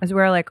 It's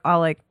where, like, all,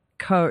 like,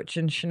 Coach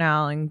and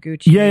Chanel and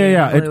Gucci.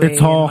 Yeah. It's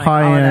all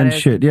high-end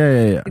shit.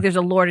 Yeah. Like, there's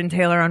a Lord and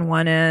Taylor on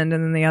one end,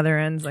 and then the other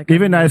end's like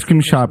even ice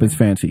cream shop is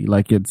fancy.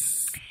 Like,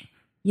 it's.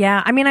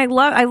 Yeah, I mean, I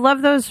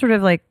love those sort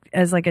of, like,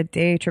 as, like, a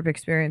day trip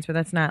experience, but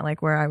that's not,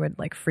 like, where I would,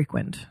 like,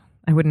 frequent.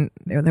 That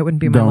wouldn't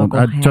be my local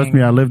hang. Trust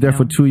me, I lived there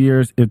for 2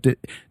 years.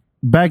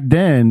 Back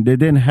then, they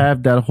didn't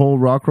have that whole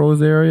Rock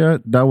Rose area.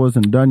 That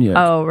wasn't done yet.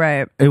 Oh,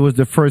 right. It was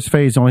the first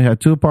phase. Only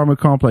had 2 apartment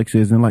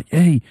complexes. And, like,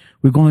 hey,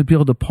 we're going to be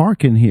able to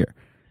park in here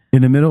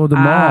in the middle of the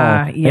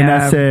mall. Yeah. And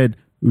I said,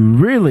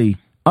 really?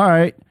 All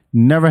right.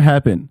 Never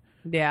happened.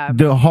 Yeah.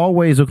 The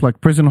hallways look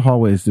like prison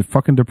hallways. They're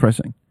fucking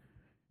depressing.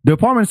 The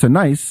apartments are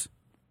nice.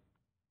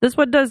 This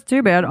one does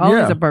too, man. All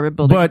these apartment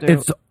buildings but do.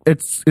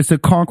 it's a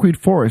concrete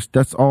forest.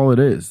 That's all it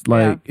is.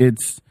 Like, it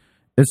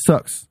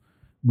sucks.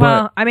 But,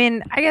 well, I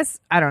mean, I guess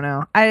I don't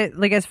know. I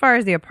like, as far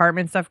as the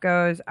apartment stuff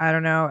goes, I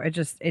don't know.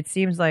 It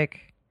seems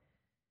like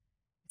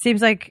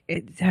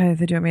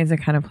the Domain's the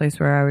kind of place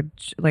where I would,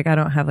 like, I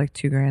don't have, like,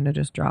 $2,000 to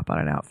just drop on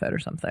an outfit or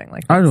something.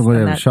 Like, I don't go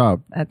to the shop.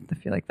 I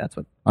feel like that's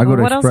what I go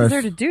to what Express. else is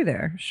there to do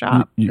there?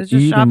 Shop. You There's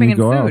just eat shopping and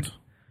go food. out.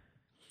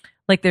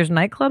 Like, there's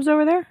nightclubs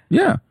over there?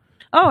 Yeah.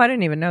 Oh, I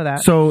didn't even know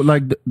that. So,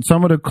 like,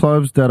 some of the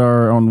clubs that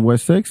are on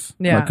West 6,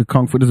 like a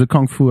Kung Fu, there's a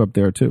Kung Fu up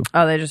there too.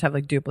 Oh, they just have,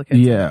 like, duplicates.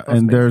 Yeah,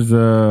 and there's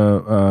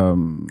a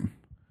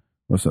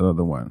what's that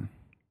other one?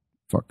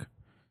 Fuck,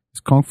 it's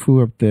Kung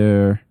Fu up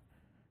there.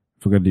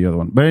 Forget the other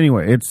one, but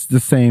anyway, it's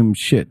the same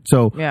shit.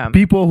 So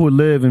people who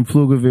live in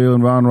Pflugerville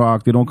and Round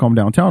Rock, they don't come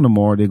downtown no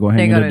more. They go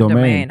hang in the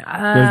Domain.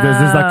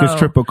 There's like a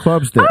strip of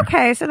clubs there.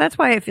 Okay, so that's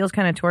why it feels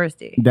kind of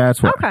touristy.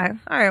 That's why. Okay,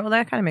 all right. Well,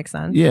 that kind of makes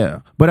sense.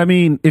 Yeah, but I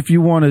mean, if you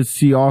want to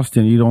see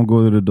Austin, you don't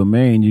go to the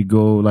Domain. You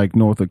go, like,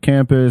 north of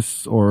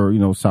campus or,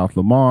 South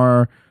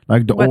Lamar,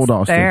 like the old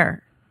Austin.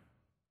 There?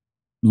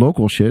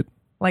 Local shit.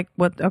 Like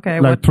what? Okay,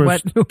 like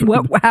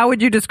what? How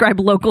would you describe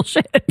local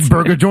shit?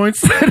 Burger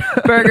joints.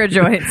 Burger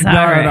joints. All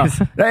right.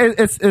 No.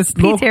 It's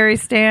P. Terry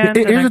stand.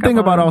 Here's the thing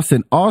about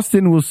Austin.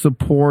 Austin will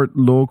support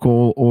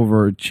local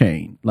over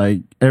chain.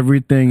 Like,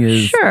 everything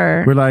is.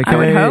 Sure. We're like, I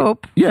would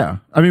hope. Yeah.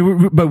 I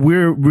mean, but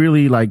we're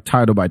really, like,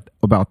 tight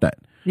about that.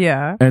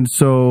 Yeah. And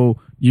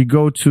so you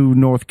go to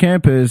North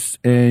Campus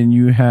and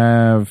you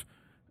have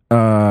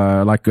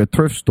like a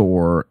thrift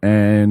store,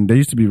 and there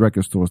used to be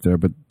record stores there,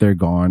 but they're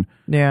gone.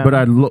 Yeah. But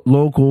at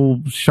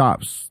local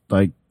shops,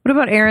 like. What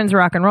about Aaron's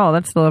Rock and Roll?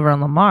 That's still over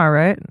on Lamar,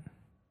 right?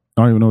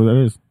 I don't even know what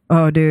that is.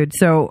 Oh, dude.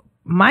 So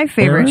my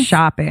favorite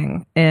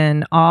shopping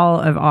in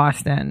all of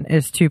Austin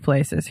is 2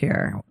 places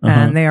here,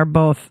 and they are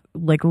both,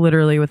 like,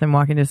 literally within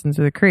walking distance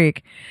of the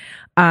creek.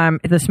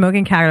 The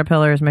Smoking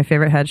Caterpillar is my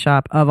favorite head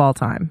shop of all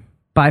time,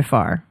 by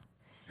far.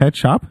 Head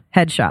shop?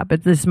 Head shop.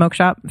 It's the smoke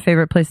shop.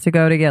 Favorite place to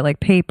go to get, like,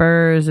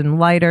 papers and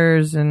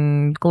lighters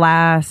and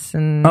glass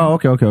and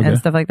okay. and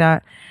stuff like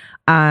that.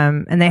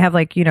 And they have,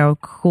 like,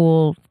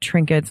 cool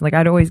trinkets. Like,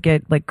 I'd always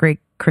get, like, great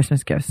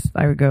Christmas gifts.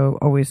 I would go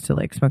always to,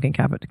 like, Smoking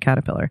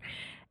Caterpillar.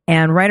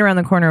 And right around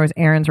the corner was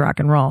Aaron's Rock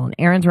and Roll. And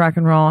Aaron's Rock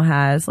and Roll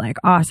has, like,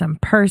 awesome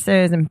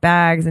purses and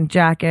bags and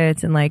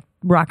jackets and, like,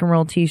 rock and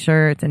roll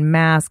t-shirts and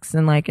masks.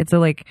 And, like, it's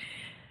like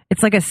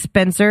a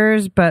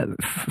Spencer's,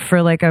 but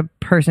for, like, a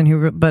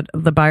person but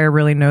the buyer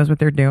really knows what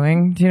they're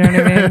doing. Do you know what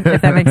I mean?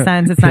 If that makes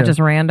sense. It's not just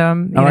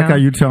random. I like how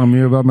you telling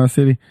me about my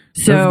city.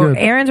 So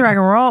Aaron's Rock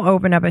and Roll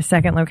opened up a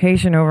second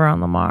location over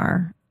on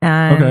Lamar.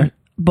 And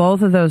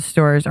Both of those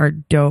stores are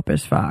dope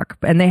as fuck.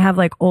 And they have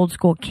like old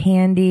school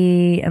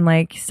candy and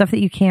like stuff that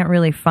you can't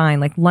really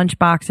find, like lunch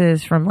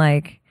boxes from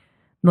like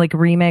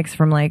remakes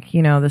from like,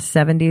 you know, the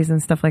 70s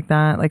and stuff like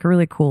that. Like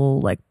really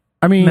cool, like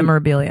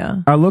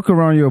memorabilia. I look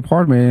around your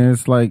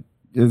apartment and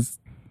it's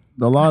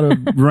a lot of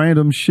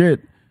random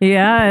shit.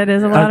 Yeah, it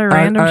is a lot of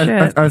random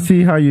shit. I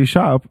see how you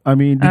shop. I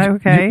mean,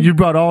 you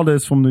brought all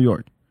this from New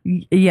York.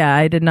 Yeah,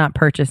 I did not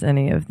purchase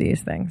any of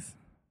these things.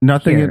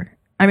 Nothing here.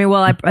 I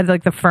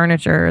like the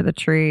furniture, the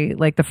tree,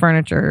 like the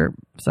furniture,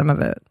 some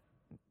of it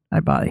I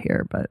bought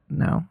here, but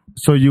no.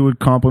 So you would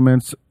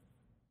compliment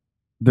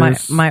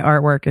this? My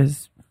artwork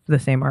is the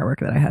same artwork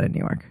that I had in New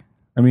York.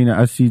 I mean,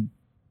 I see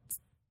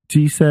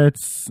tea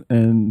sets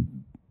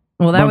and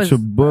bunch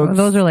of books.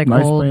 Those are like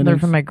nice old. paintings. They're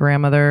from my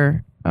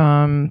grandmother.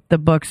 The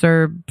books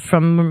are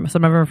from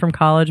some of them are from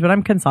college, but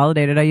I'm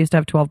consolidated. I used to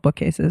have 12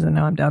 bookcases, and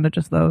now I'm down to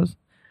just those.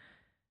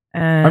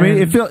 And I mean,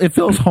 it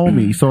feels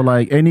homey. So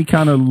like any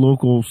kind of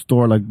local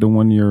store, like the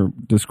one you're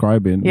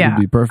describing, would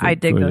be perfect. I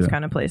dig those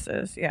kind of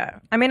places. Yeah,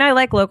 I mean, I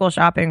like local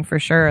shopping for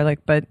sure. Like,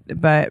 but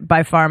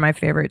by far my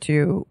favorite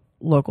two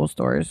local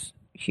stores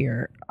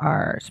here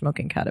are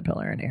Smoking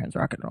Caterpillar and Aaron's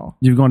Rock and Roll.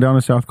 You've gone down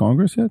to South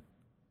Congress yet?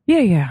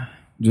 Yeah.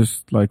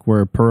 Just like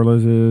where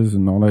Perla's is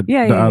and all that.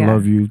 Yeah, I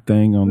love you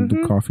thing on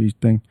the coffee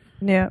thing.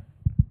 Yeah.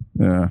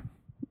 Yeah.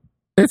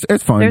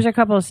 It's fun. There's a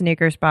couple of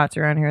sneaker spots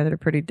around here that are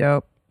pretty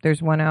dope. There's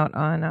one out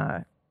on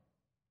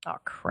oh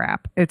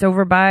crap. It's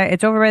over by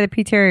the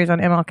P. Terry's on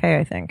MLK,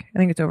 I think. I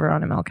think it's over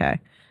on MLK.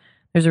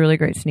 There's a really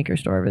great sneaker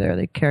store over there.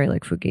 They carry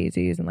like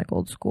Fugazis and like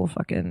old school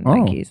fucking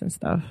Nikes and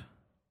stuff.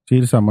 See,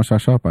 this is how much I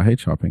shop. I hate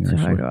shopping, So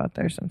actually. I go out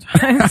there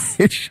sometimes. I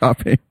hate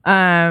shopping.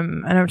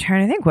 And I'm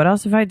trying to think, what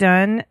else have I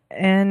done?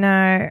 And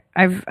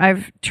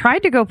I've tried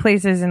to go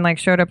places and like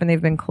showed up and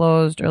they've been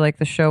closed, or like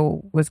the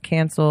show was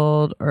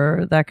canceled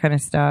or that kind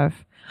of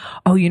stuff.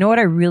 Oh, you know what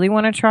I really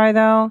want to try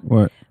though?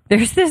 What?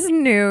 There's this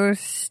new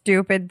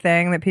stupid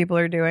thing that people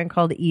are doing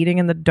called eating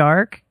in the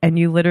dark, and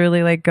you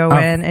literally like go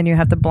in and you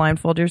have to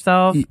blindfold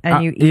yourself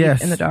and you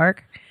eat in the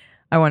dark.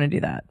 I want to do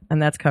that,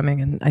 and that's coming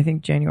in I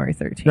think January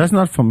 13th. That's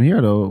not from here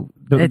though.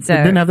 They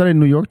didn't have that in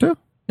New York too?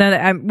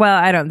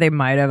 I don't. They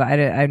might have.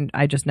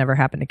 I just never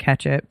happened to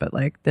catch it. But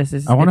like this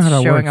is wonder how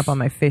that showing works. up on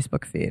my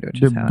Facebook feed,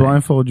 which They is how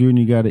blindfold you and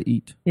you got to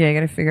eat. Yeah, you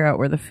got to figure out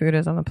where the food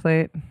is on the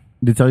plate. Did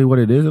they tell you what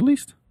it is at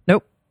least?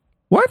 Nope.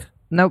 What?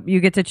 Nope. You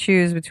get to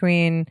choose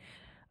between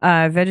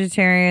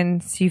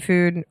vegetarian,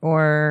 seafood,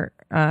 or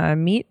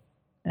meat,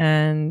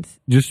 and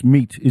just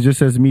meat. It just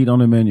says meat on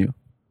the menu.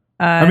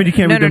 I mean, you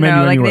can't read the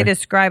menu like anyway. they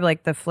describe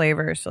like the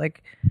flavors,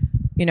 like,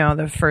 you know,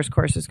 the first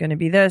course is going to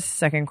be this,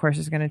 second course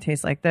is going to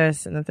taste like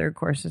this, and the third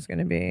course is going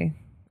to be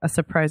a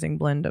surprising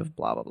blend of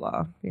blah blah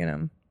blah. You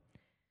know.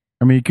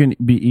 I mean, you can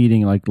be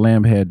eating like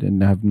lamb head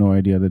and have no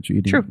idea that you're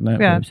eating. True.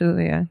 Lamb yeah, head.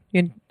 absolutely. Yeah.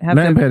 You'd have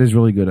lamb head is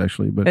really good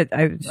actually, but it's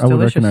I would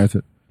delicious. recognize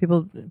it.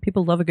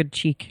 People love a good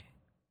cheek.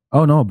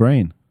 Oh no,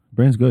 brain's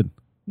good.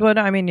 But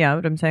I mean, yeah,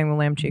 but I'm saying the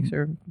lamb cheeks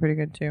are pretty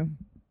good too.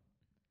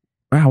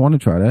 I want to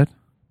try that.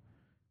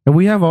 And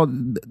we have all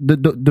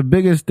the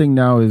biggest thing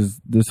now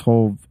is this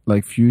whole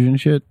like fusion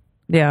shit.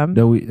 Yeah.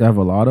 That we have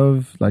a lot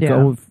of like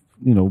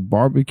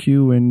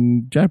barbecue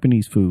and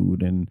Japanese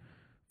food and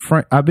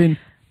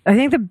I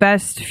think the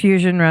best true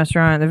fusion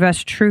restaurant I've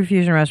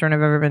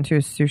ever been to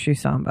is Sushi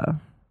Samba,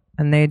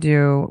 and they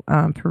do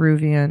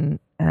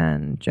Peruvian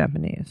and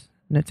Japanese,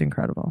 and it's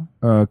incredible.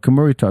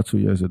 Kamuri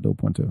Tatsuya is a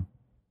dope one too.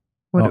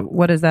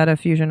 What is that a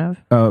fusion of?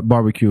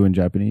 Barbecue and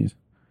Japanese.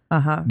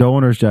 Uh-huh. The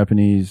owner's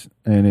Japanese,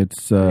 and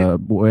it's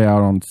way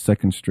out on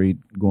 2nd Street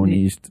going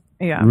east.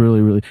 Yeah.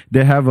 Really, really.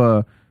 They have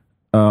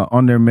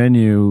on their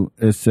menu,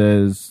 it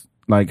says,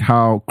 like,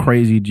 how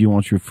crazy do you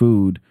want your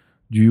food?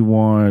 Do you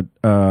want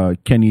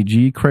Kenny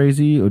G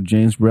crazy or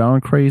James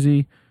Brown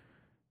crazy?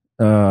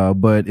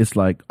 But it's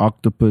like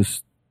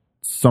octopus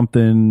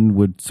something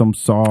with some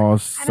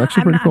sauce. It's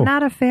actually pretty cool. I'm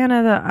not a fan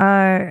of the,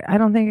 I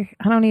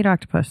don't eat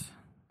octopus.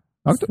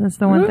 That's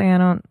the one thing I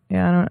don't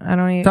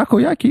eat.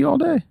 Takoyaki all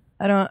day.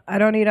 I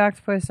don't eat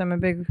octopus. I'm a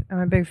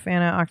big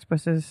fan of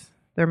octopuses.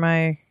 They're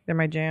my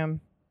jam.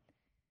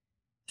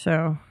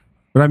 So,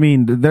 but I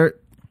mean,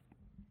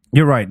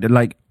 you're right.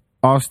 Like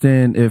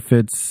Austin, if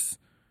it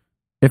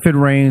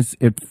rains,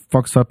 it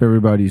fucks up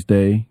everybody's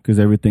day because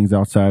everything's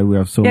outside. We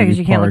have so many because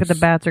you can't look at parks.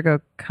 the bats or go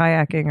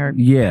kayaking or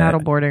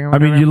paddleboarding. Or whatever. I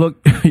mean,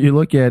 you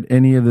look at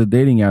any of the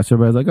dating apps.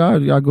 Everybody's like,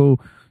 oh, I go,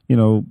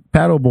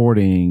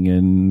 paddleboarding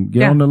and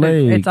get on the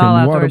lake it's all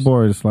and outdoors.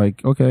 waterboard. It's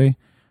like, okay.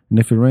 And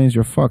if it rains,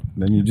 you're fucked.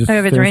 Then you just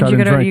if it rains,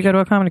 you go to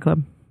a comedy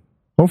club.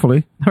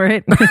 Hopefully. All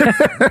right.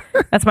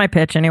 That's my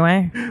pitch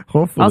anyway.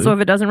 Hopefully. Also, if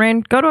it doesn't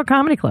rain, go to a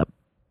comedy club.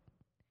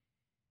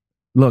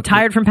 Look,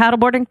 tired from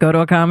paddleboarding? Go to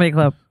a comedy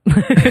club.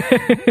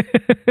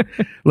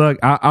 Look,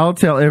 I'll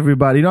tell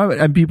everybody.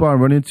 And people I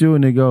run into,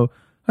 and they go,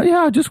 "Oh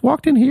yeah, I just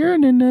walked in here,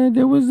 and then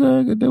there was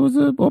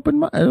a open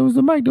mic. There was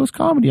a mic. There was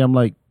comedy." I'm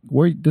like,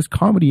 "There's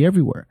comedy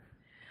everywhere."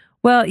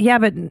 Well, yeah,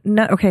 but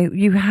okay.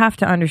 You have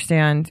to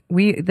understand,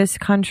 this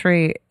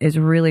country is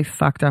really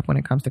fucked up when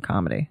it comes to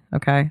comedy.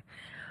 Okay,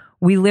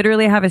 We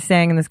literally have a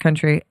saying in this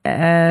country: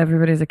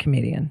 everybody's a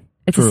comedian.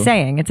 It's True. a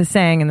saying. It's a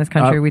saying in this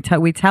country. We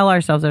tell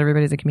ourselves that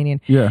everybody's a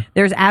comedian. Yeah.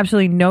 There's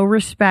absolutely no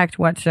respect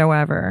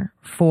whatsoever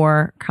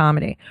for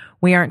comedy.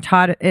 We aren't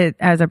taught it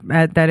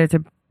that it's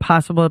a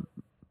possible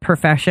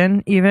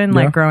profession, even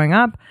like growing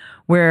up.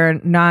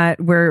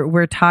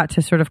 We're taught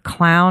to sort of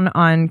clown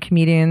on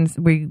comedians.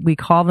 We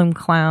call them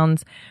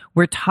clowns.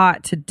 We're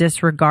taught to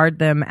disregard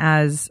them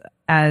as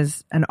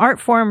an art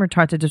form. We're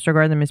taught to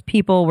disregard them as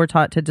people. We're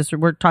taught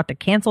to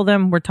cancel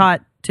them. We're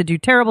taught to do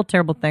terrible,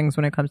 terrible things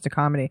when it comes to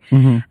comedy.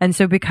 Mm-hmm. And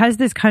so because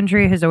this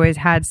country has always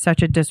had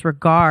such a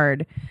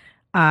disregard,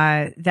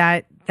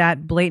 that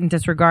blatant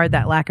disregard,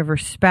 that lack of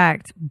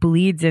respect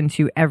bleeds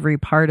into every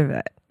part of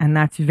it. And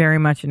that's very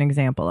much an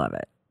example of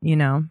it, you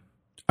know?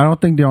 I don't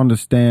think they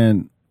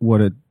understand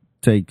what it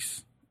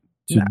takes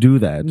to do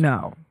that.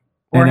 No.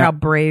 Or how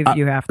brave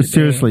you have to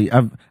seriously, be.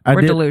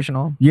 Or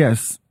delusional.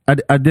 Yes.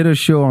 I did a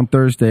show on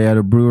Thursday at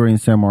a brewery in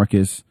San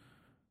Marcos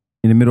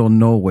in the middle of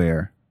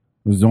nowhere.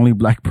 There was the only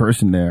black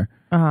person there.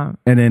 Uh-huh.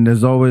 And then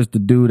there's always the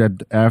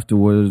dude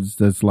afterwards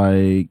that's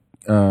like,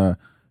 yeah,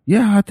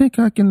 I think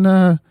I can,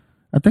 I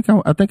think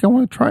I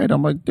want to try it.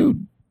 I'm like,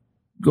 dude,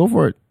 go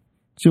for it.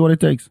 See what it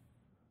takes.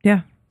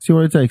 Yeah. See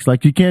what it takes.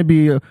 Like, you can't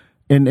be,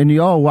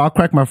 I'll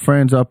crack my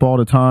friends up all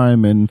the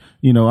time. And,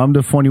 I'm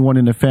the funny one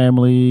in the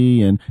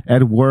family and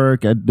at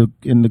work, in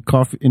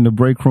the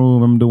break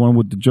room, I'm the one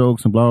with the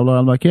jokes and blah, blah, blah.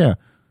 I'm like, yeah.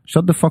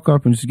 Shut the fuck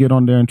up and just get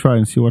on there and try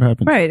and see what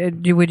happens. Right.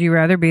 Would you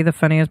rather be the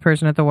funniest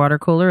person at the water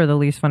cooler or the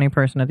least funny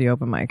person at the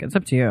open mic? It's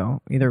up to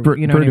you. Either,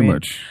 you know pretty what I mean?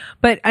 much.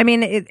 But I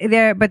mean,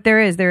 there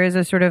is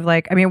a sort of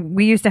like, I mean,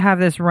 we used to have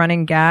this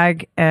running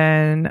gag,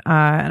 and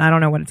I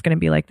don't know what it's going to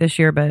be like this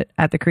year, but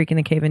at the Creek in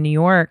the Cave in New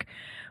York,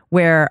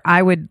 where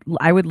I would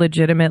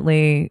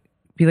legitimately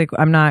be like,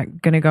 I'm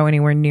not going to go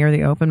anywhere near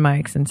the open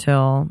mics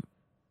until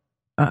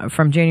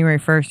from January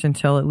 1st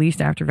until at least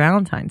after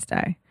Valentine's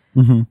Day.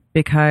 Mm-hmm.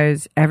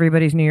 Because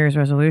everybody's New Year's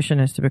resolution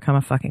is to become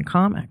a fucking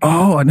comic.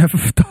 Oh, I never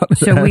thought of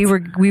that. So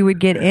we would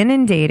get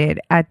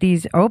inundated at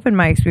these open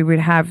mics. We would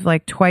have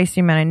like twice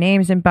the amount of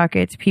names in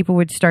buckets. People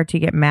would start to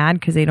get mad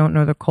because they don't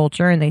know the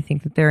culture and they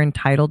think that they're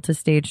entitled to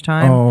stage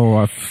time.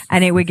 Oh,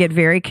 and it would get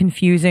very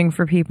confusing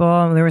for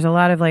people. There was a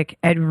lot of like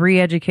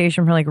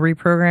re-education for like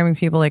reprogramming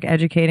people, like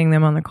educating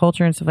them on the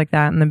culture and stuff like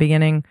that in the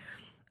beginning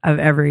of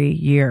every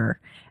year.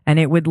 And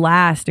it would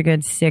last a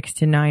good 6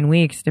 to 9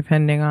 weeks,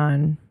 depending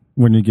on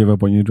when you give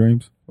up on your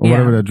dreams? Or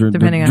whatever that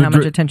depending on how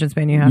much attention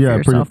span you have for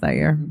yourself that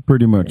year.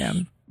 Pretty much. Yeah.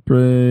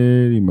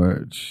 Pretty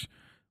much.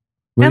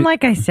 And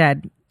like I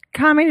said,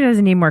 comedy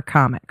doesn't need more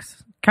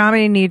comics.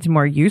 Comedy needs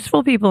more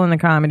useful people in the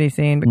comedy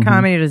scene, but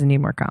comedy doesn't need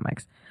more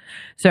comics.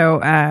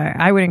 So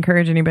I would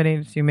encourage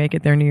anybody to make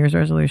it their New Year's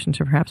resolution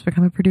to perhaps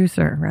become a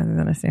producer rather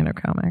than a stand-up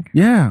comic.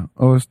 Yeah.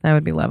 That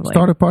would be lovely.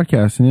 Start a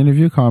podcast and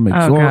interview comics.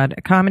 Oh, God.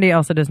 Comedy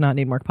also does not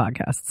need more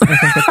podcasts. I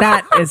think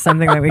that is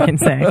something that we can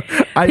say.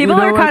 People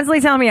are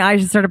constantly telling me I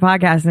should start a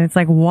podcast, and it's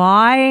like,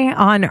 why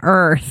on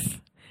earth?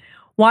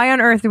 Why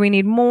on earth do we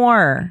need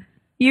more?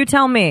 You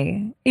tell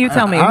me.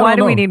 Why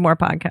do we need more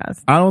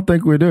podcasts? I don't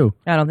think we do.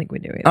 I don't think we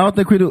do either. I don't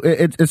think we do.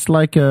 It's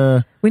like...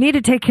 we need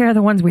to take care of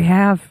the ones we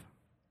have.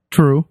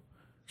 True.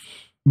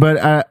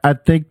 But I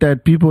think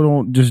that people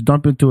don't just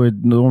dump into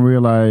it, don't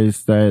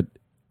realize that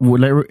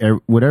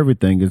with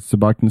everything, it's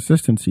about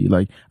consistency.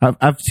 Like,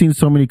 I've seen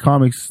so many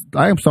comics,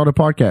 I start a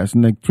podcast,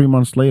 and like 3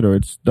 months later,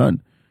 it's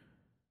done.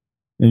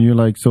 And you're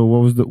like, so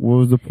what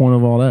was the point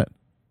of all that?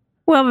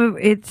 Well,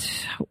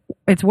 it's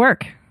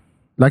work.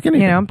 Like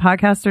anything.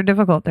 Podcasts are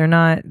difficult. They're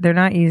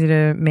not easy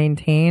to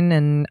maintain.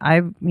 And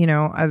I've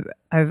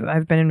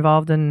been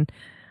involved in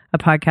a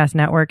podcast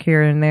network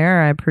here and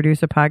there. I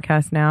produce a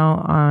podcast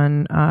now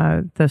on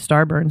the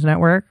Starburns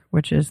network,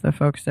 which is the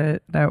folks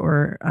that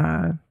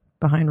were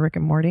behind Rick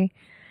and Morty.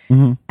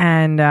 Mm-hmm.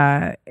 And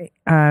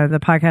the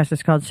podcast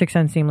is called Six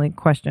Unseemly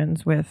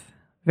Questions with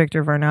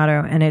Victor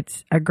Varnado. And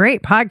it's a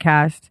great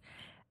podcast.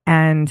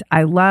 And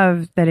I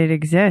love that it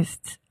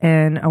exists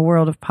in a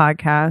world of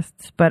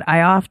podcasts. But I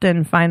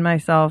often find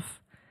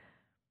myself...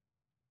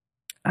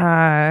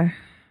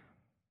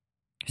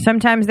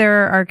 sometimes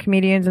there are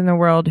comedians in the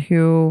world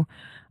who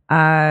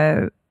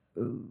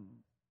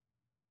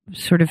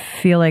sort of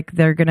feel like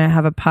they're going to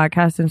have a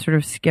podcast and sort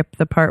of skip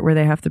the part where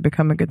they have to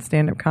become a good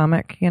stand-up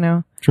comic,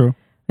 True.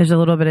 There's a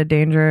little bit of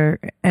danger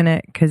in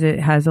it because it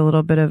has a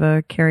little bit of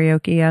a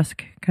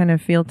karaoke-esque kind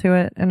of feel to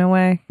it in a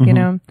way,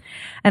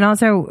 And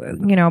also,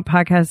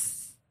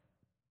 podcasts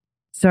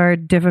are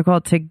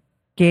difficult to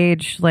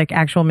gauge like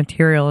actual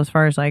material as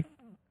far as like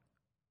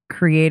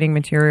creating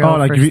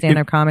material for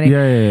stand-up comedy.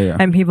 Yeah.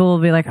 And people will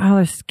be like, oh,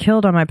 this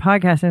killed on my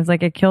podcast. And it's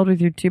like, it killed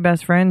with your two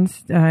best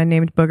friends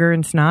named Booger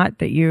and Snot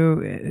that you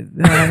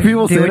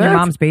do in your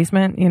mom's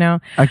basement,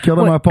 I killed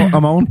on my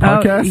own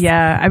podcast? Oh,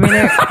 yeah.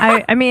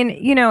 I mean,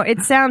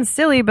 it sounds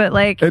silly, but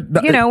like,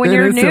 when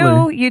you're new,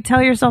 silly. You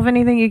tell yourself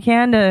anything you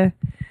can to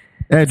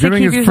keep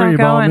yourself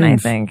going, I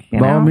think.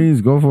 By all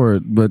means, go for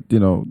it. But,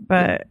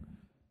 But,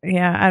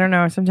 yeah, I don't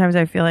know. Sometimes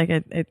I feel like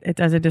it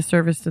does a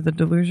disservice to the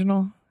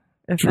delusional.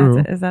 True.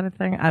 Is that a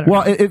thing? I don't know.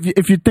 Well,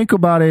 if you think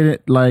about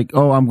it, like,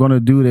 oh, I'm going to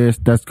do this,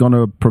 that's going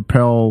to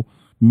propel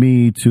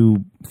me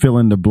to fill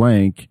in the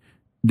blank,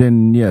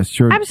 then yes,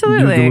 you're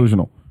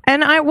delusional.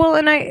 And I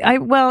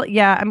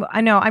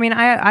know. I mean,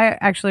 I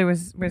actually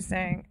was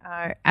saying,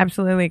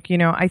 absolutely. You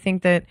know, I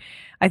think that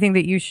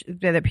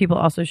that people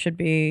also should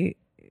be,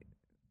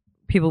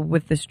 people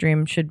with this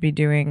dream should be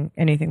doing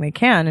anything they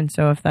can. And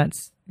so if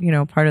that's, you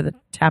know, part of the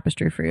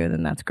tapestry for you,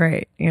 then that's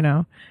great, you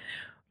know.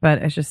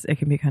 But it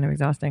can be kind of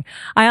exhausting.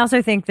 I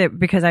also think that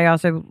because I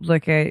also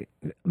look at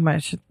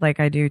much like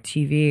I do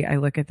TV, I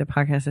look at the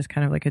podcast as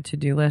kind of like a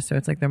to-do list. So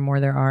it's like the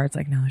more there are, it's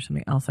like, no, there's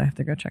something else I have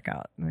to go check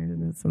out.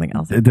 There's something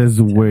else. There's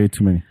way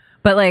too many.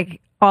 But like,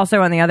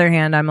 also on the other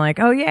hand, I'm like,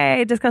 oh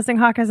yay, Discussing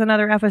Hawk has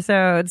another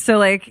episode. So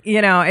like,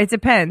 you know, it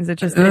depends. It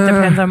depends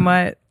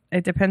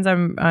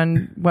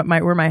on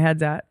where my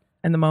head's at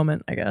in the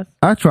moment, I guess.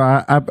 I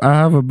try. I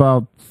have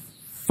about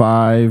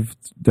 5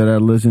 that I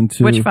listen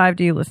to. Which 5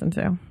 do you listen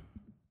to?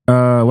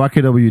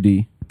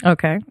 YKWD.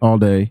 Okay. All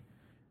day.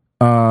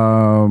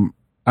 I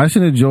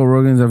listen to Joe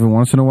Rogan's every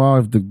once in a while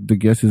if the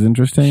guest is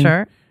interesting.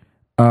 Sure.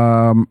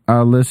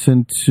 I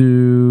listen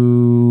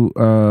to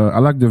I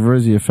like the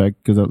Verzi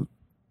Effect because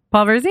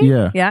Paul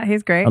Verzi? Yeah,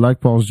 he's great. I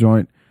like Paul's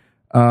joint.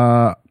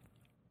 I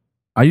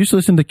used to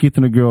listen to Keith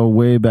and the Girl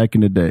way back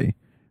in the day.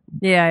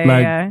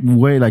 Yeah.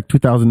 Way like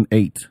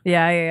 2008.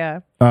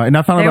 Yeah. And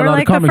I found out a lot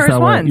of comics that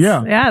way.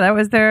 Yeah, that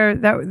was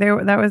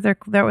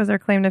their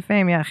claim to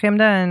fame. Yeah,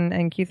 Chimda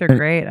and Keith are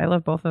great. I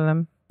love both of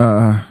them.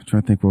 Trying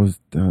to think what was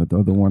the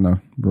other one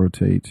to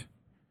rotate.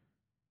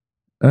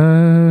 Shit,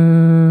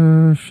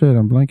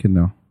 I'm blanking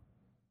now.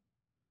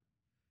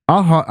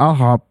 I'll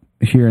hop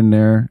here and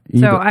there.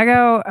 Either. So I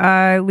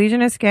go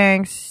Legion of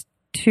Skanks,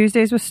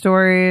 Tuesdays with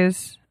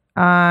Stories,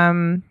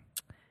 The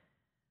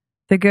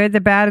Good,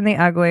 the Bad, and the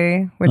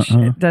Ugly, which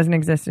doesn't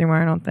exist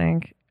anymore, I don't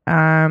think.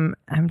 I'm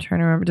trying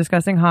to remember.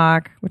 Discussing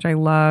Hawk, which I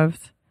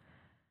loved.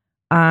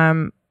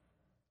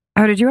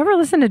 Did you ever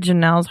listen to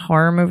Janelle's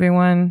horror movie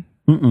one?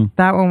 Mm-mm.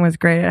 That one was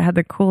great. It had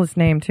the coolest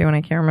name too, and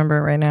I can't remember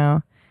it right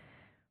now.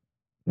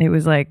 It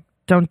was like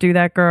Don't Do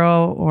That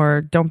Girl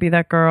or Don't Be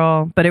That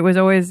Girl, but it was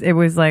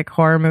like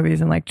horror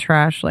movies and like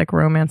trash like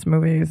romance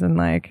movies and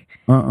like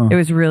it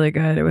was really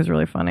good. It was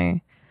really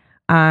funny.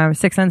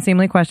 6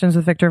 Unseemly Questions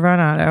with Victor Von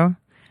Otto.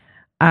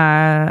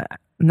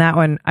 That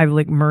one, I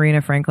like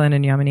Marina Franklin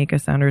and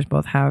Yamanika Saunders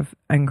both have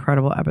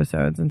incredible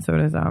episodes, and so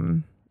does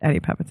Eddie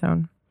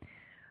Pepitone,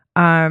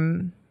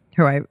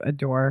 who I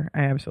adore.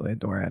 I absolutely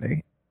adore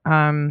Eddie.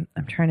 I'm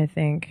trying to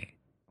think.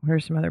 What are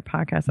some other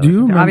podcasts?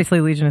 Obviously,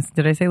 Legion.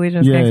 Did I say Legion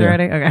of Skanks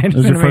already? Okay, it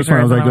was your first one.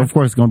 I was like, of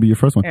course, it's going to be your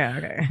first one. Yeah.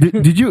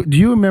 Okay. Do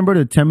you remember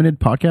the 10-minute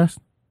podcast?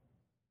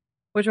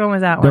 Which one was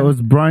that one? That was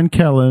Brian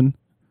Kellen,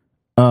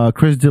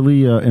 Chris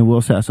D'Elia, and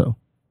Will Sasso.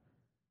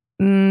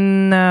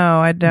 No,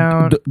 I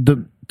don't.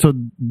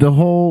 The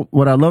whole,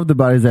 what I loved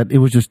about it is that it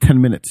was just 10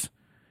 minutes.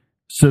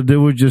 So they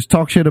would just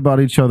talk shit about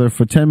each other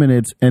for 10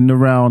 minutes, and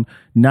around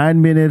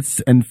 9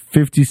 minutes and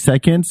 50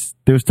 seconds,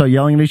 they would start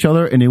yelling at each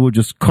other, and it would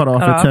just cut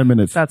off at 10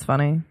 minutes. That's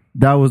funny.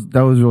 That was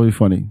really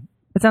funny.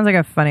 It sounds like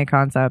a funny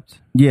concept.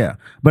 Yeah.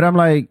 But I'm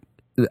like,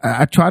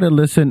 I try to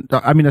listen.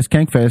 I mean, at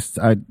Skankfest,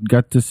 I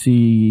got to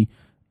see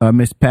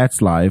Miss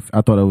Pat's live.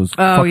 I thought it was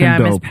fucking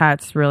dope. Miss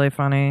Pat's really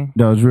funny.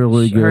 That was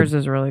really good. Hers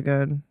is really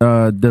good.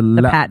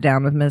 The Pat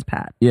Down with Miss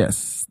Pat.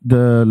 Yes.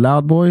 The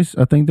Loud Boys,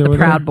 I think they were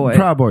Proud Boys.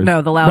 Proud Boys.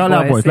 No, the Loud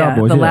Boys. Loud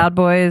Boys. The Loud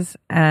Boys,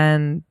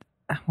 and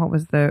what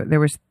was there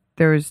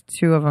was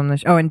 2 of them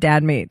this year. Oh, and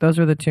Dad Meat. Those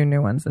were the 2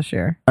 new ones this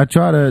year. I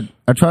tried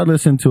to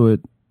listen to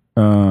it,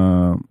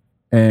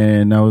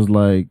 and I was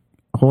like,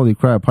 holy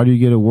crap, how do you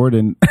get a word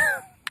in?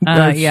 Show.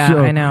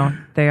 I know.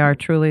 They are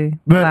truly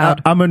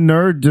loud. I'm a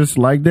nerd just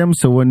like them,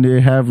 so when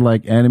they have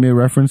like anime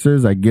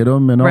references, I get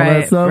them and all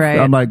that stuff. Right.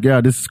 I'm like, yeah,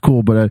 this is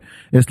cool, but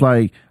it's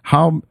like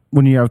how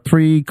when you have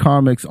 3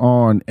 comics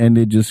on and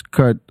they just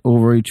cut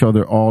over each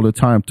other all the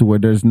time to where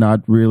there's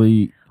not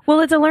really... Well,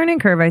 it's a learning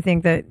curve. I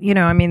think that,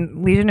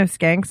 Legion of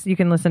Skanks, you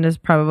can listen to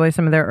probably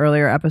some of their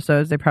earlier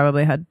episodes. They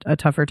probably had a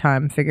tougher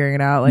time figuring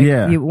it out.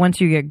 Once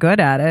you get good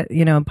at it,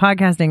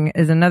 podcasting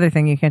is another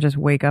thing you can't just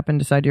wake up and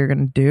decide you're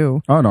going to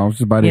do. Oh, no,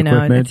 just buy the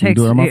equipment and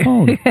do it on my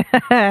phone.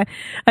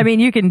 I mean,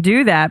 you can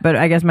do that, but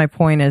I guess my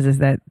point is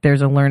that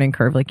there's a learning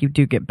curve. Like, you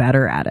do get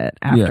better at it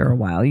after a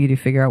while. You do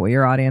figure out what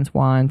your audience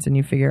wants, and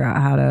you figure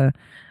out how to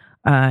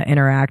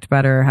interact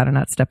better, how to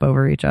not step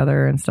over each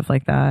other and stuff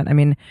like that. I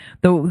mean,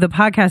 the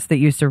podcasts that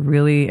used to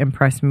really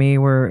impress me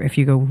were, if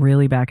you go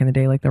really back in the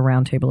day, like the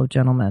Round Table of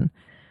Gentlemen.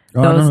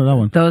 I don't know that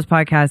one. Those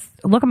podcasts,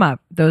 look them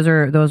up. Those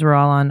were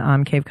all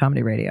on Cave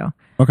Comedy Radio.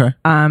 Okay.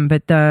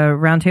 But the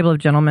Round Table of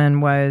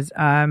Gentlemen was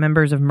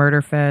members of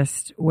Murder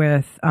Fist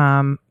with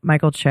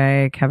Michael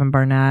Che, Kevin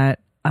Barnett,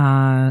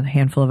 a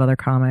handful of other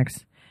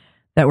comics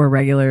that were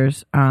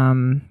regulars.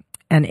 And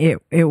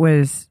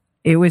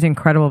it was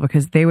incredible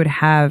because they would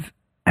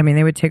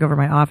take over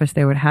my office.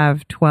 They would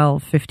have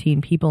 12,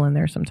 15 people in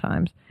there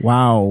sometimes.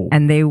 Wow.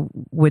 And they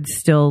would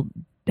still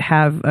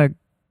have a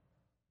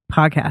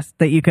podcast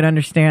that you could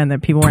understand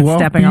that people weren't 12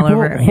 stepping all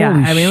people? over. Holy Yeah,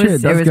 I mean, it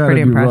was shit, pretty gotta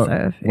be rough.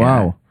 impressive.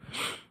 Wow.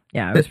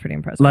 Yeah, it was pretty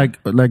impressive.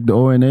 Like the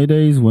ONA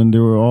days when they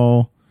were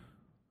all.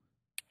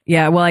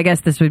 Yeah, well, I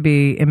guess this would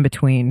be in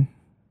between.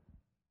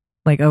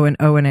 Like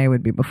O&A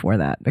would be before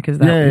that because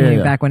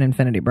that back when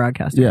Infinity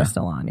Broadcasting was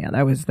still on. Yeah,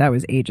 that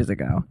was ages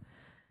ago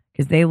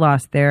because they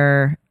lost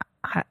their.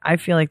 I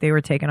feel like they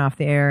were taken off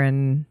the air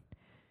and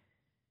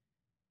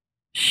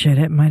shit.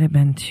 It might have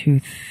been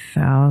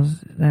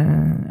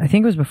 2000. I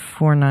think it was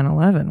before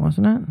 9/11,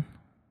 wasn't it?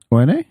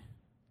 ONA?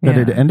 That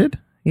it ended?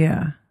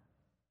 Yeah.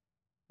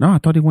 No, I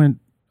thought he went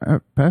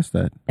past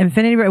that.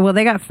 Infinity. Well,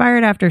 they got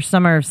fired after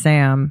Summer of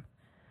Sam.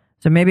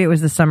 So maybe it was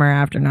the summer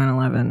after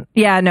 9/11.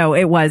 Yeah, no,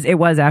 it was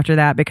after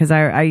that because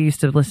I used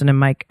to listen to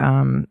Mike,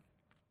 Don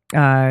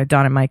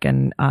and Mike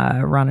and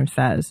Ron and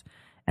Fez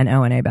and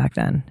O&A back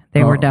then.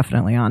 They were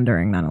definitely on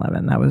during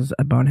 9/11. That was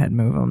a bonehead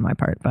move on my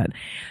part. But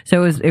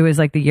so it was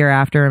like the year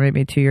after, or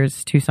maybe 2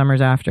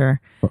 summers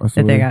after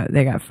that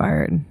they got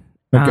fired.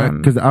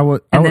 Because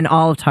then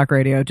all of talk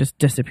radio just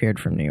disappeared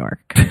from New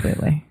York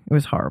completely. It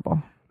was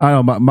horrible. I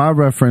don't know. My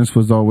reference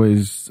was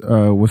always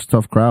was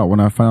Tough Crowd. When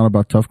I found out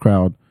about Tough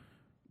Crowd.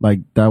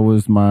 Like that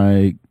was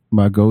my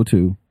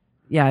go-to.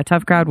 Yeah,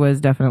 Tough Crowd was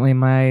definitely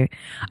I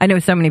know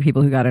so many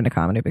people who got into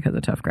comedy because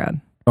of Tough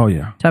Crowd. Oh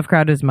yeah, Tough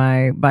Crowd is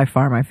by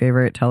far my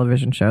favorite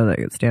television show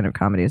that stand-up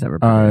comedy has ever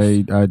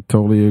produced. I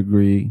totally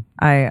agree.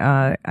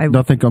 I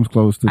nothing comes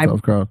close to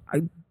Tough Crowd.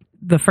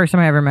 The first time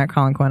I ever met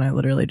Colin Quinn, I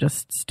literally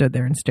just stood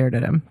there and stared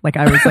at him. Like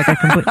I was like a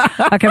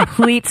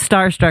complete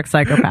starstruck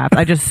psychopath.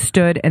 I just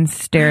stood and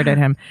stared at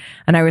him.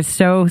 And I was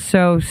so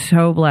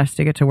blessed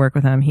to get to work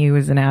with him. He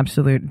was an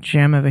absolute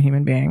gem of a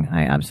human being.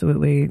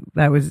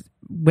 That was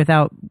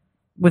without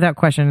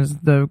questions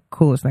the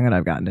coolest thing that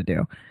I've gotten to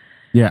do.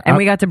 Yeah. And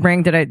we got to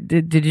bring,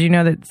 did you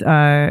know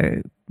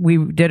that, we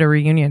did a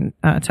reunion,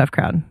 Tough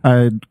Crowd?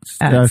 At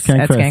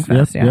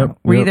Skankfest. Yep.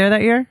 Were you there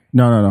that year?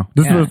 No.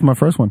 This was my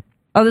first one.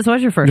 Oh, this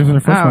was your first one? This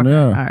was the first one,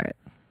 yeah. All right.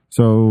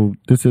 So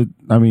this is,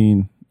 I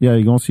mean, yeah,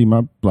 you're going to see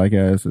my black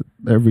ass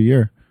every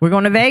year. We're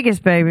going to Vegas,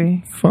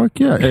 baby. Fuck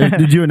yeah.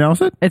 Did you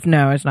announce it? It's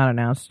not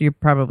announced. You're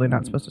probably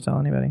not supposed to tell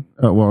anybody.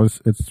 Well,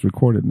 it's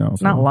recorded now.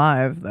 It's not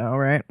live, though,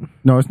 right?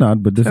 No, it's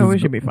not, but we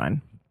should be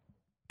fine.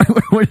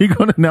 When are you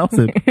going to announce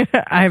it?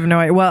 I have no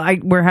idea. Well,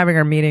 we're having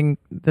our meeting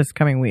this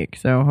coming week,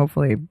 so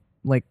hopefully,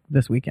 like,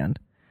 this weekend.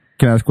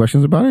 Can I ask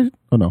questions about it?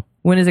 Oh, no.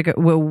 When is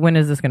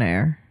this going to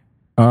air?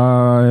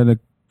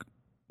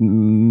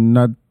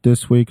 Not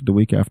this week, the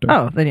week after.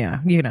 Oh, then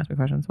yeah, you can ask me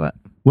questions.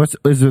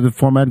 Is the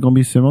format going to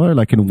be similar,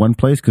 like in one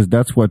place? Because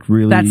that's what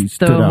really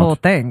stood out. That's the whole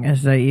thing,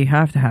 is that you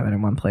have to have it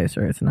in one place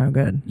or it's no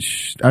good.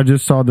 I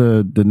just saw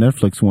the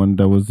Netflix one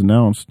that was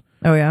announced.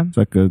 Oh yeah, it's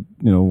like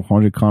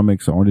 100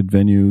 comics, 100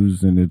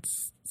 venues, and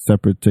it's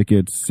separate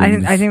tickets.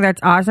 I think that's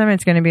awesome.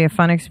 It's going to be a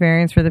fun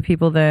experience for the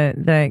people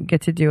that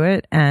get to do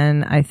it,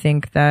 and I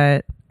think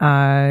that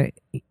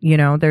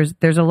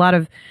there's a lot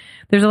of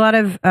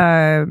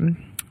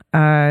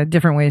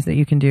different ways that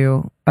you can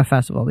do a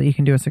festival, that you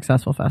can do a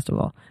successful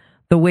festival.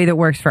 The way that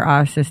works for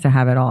us is to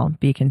have it all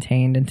be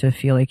contained and to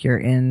feel like you're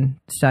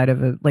inside of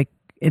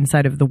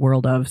the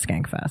world of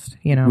Skankfest,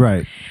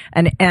 Right.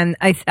 And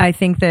I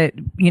think that,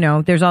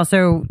 there's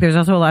also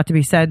a lot to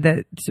be said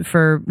that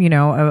for,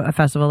 a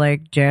festival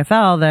like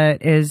JFL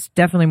that is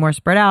definitely more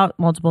spread out,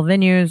 multiple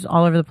venues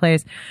all over the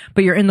place,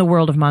 but you're in the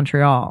world of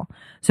Montreal.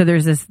 So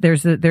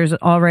there's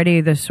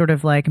already this sort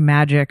of like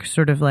magic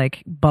sort of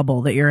like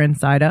bubble that you're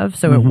inside of.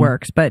 So it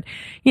works. But,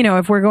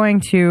 if we're going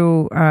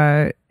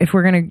to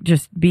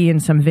just be in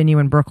some venue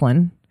in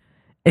Brooklyn,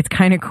 it's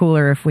kind of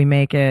cooler if we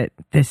make it,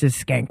 this is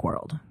Skank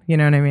World. You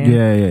know what I mean?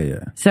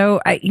 Yeah. So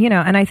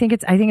and I think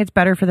it's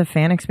better for the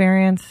fan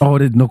experience. Oh,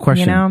 it is, no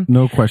question.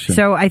 No question.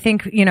 So I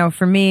think,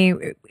 for me,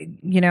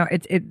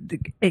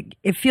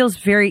 it feels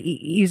very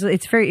easy.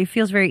 It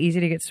feels very easy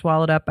to get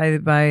swallowed up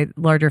by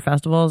larger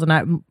festivals.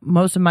 And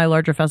most of my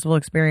larger festival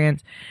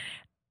experience,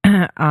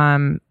 it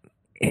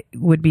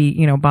would be,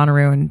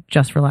 Bonnaroo and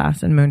Just for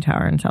Laughs and Moon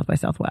Tower and South by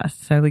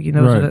Southwest. So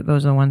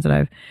those are the ones that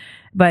I've.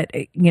 But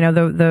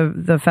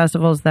the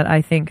festivals that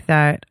I think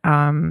that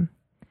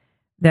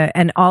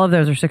and all of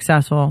those are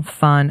successful,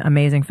 fun,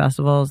 amazing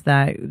festivals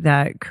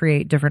that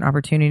create different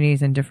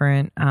opportunities and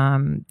different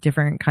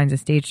kinds of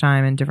stage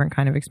time and different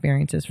kind of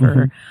experiences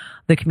for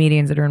the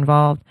comedians that are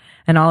involved,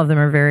 and all of them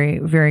are very,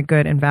 very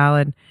good and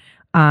valid.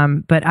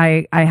 But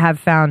I have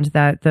found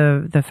that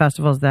the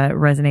festivals that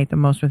resonate the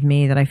most with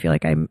me, that I feel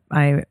like I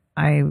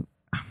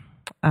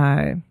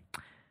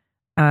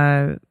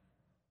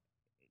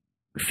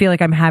feel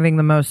like I'm having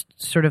the most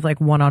sort of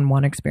like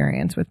one-on-one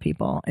experience with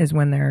people, is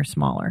when they're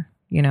smaller,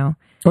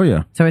 Oh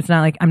yeah. So it's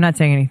not like, I'm not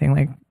saying anything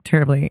like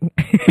terribly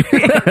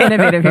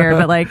innovative here,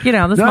 but like,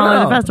 the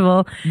smaller the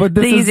festival, but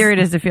the easier it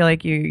is to feel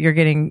like you're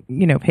getting,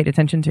 paid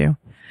attention to.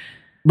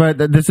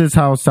 But this is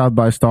how South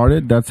by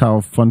started. That's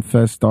how Fun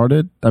Fest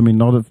started. I mean,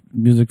 all the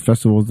music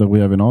festivals that we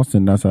have in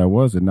Austin, that's how it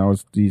was. And now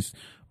it's these,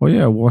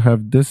 we'll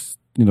have this,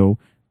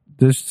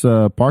 this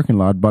parking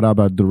lot bought out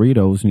by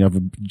Doritos, and you have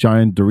a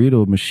giant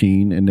Dorito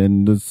machine, and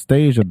then the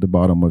stage at the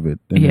bottom of it.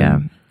 And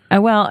then,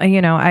 Well,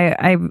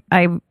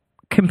 I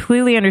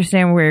completely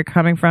understand where you're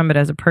coming from, but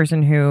as a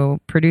person who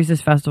produces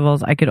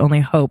festivals, I could only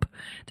hope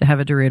to have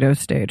a Doritos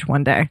stage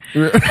one day.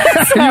 You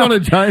want a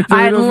giant Doritos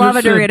I'd love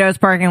machine? a Doritos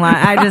parking lot.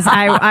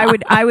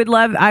 I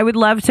would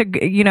love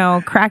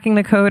to, cracking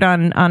the code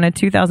on a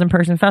 2,000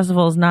 person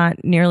festival is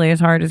not nearly as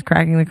hard as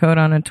cracking the code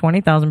on a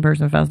 20,000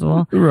 person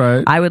festival.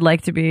 Right. I would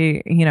like to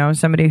be,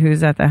 somebody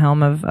who's at the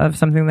helm of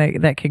something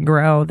that can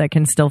grow, that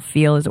can still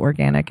feel as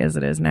organic as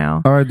it is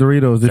now. All right,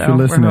 Doritos, if you're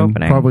listening,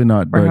 probably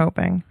not. We're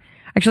hoping.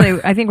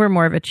 Actually, I think we're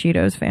more of a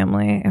Cheetos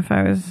family. If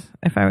I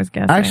was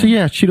guessing. Actually,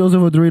 yeah, Cheetos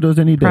over Doritos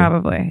any day.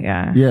 Probably,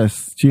 yeah.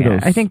 Yes,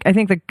 Cheetos. Yeah, I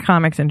think the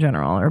comics in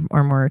general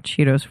are more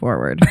Cheetos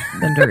forward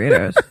than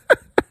Doritos.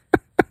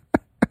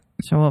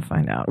 So we'll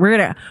find out.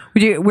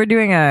 We're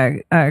doing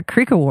a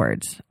Creek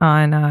Awards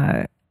on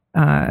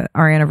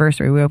our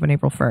anniversary. We open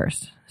April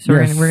 1st, so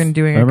Yes.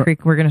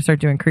 we're gonna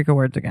start doing Creek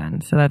Awards again.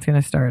 So that's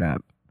gonna start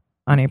up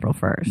on April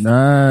 1st.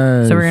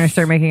 Nice. So we're gonna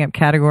start making up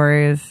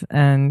categories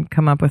and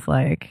come up with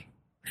like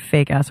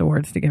fake ass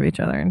awards to give each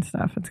other and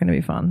stuff. It's gonna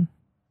be fun.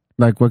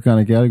 Like what kind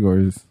of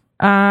categories?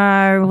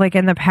 Like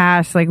in the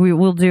past, like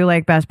we'll do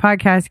like best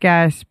podcast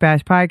guest,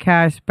 best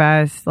podcast,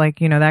 best that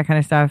kind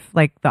of stuff,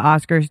 like the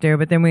Oscars do.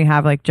 But then we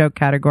have like joke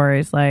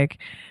categories, like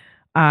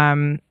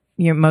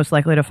most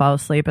likely to fall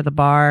asleep at the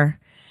bar.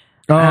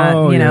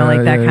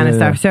 Like that kind of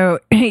stuff. So,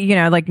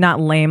 like not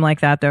lame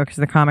like that though, because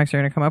the comics are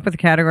going to come up with the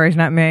categories,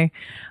 not me.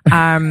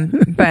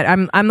 But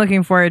I'm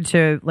looking forward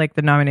to like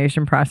the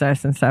nomination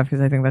process and stuff,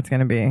 because I think that's going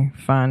to be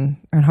fun,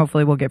 and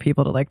hopefully we'll get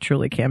people to like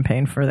truly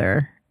campaign for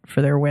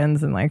their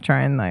wins and like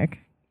try and like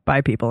buy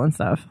people and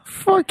stuff.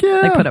 Fuck yeah!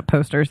 Like put up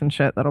posters and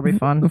shit. That'll be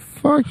fun. The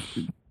fuck,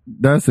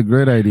 that's a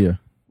great idea.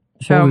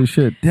 So, holy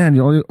shit, Dan,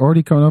 you're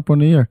already coming up on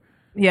the year.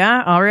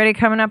 Yeah, already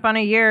coming up on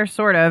a year,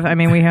 sort of. I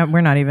mean,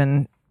 we're not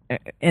even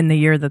in the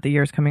year that the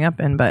year's coming up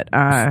in, but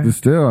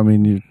still, I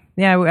mean,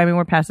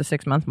 we're past the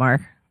 6-month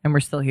mark and we're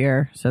still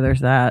here, so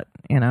there's that.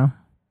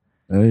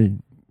 Hey,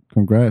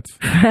 congrats.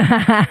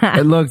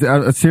 Look,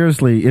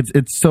 seriously,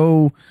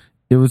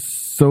 it was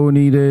so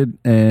needed,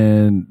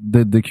 and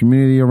the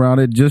community around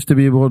it, just to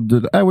be able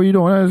to, hey, what are you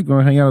doing? I was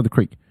going to hang out at the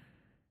creek.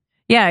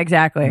 Yeah,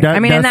 exactly.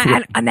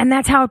 And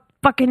that's how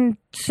fucking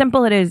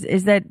simple it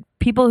is that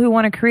people who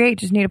want to create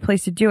just need a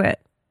place to do it.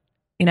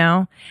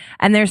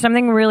 And there's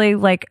something really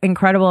like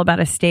incredible about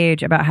a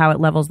stage, about how it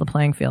levels the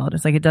playing field.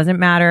 It's like, it doesn't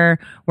matter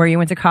where you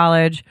went to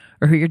college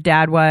or who your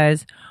dad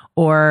was,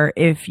 or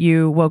if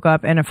you woke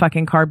up in a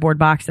fucking cardboard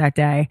box that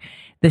day.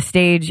 The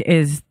stage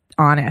is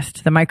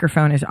honest. The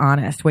microphone is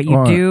honest. What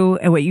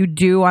you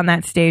do on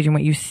that stage and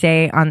what you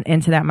say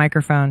into that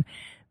microphone,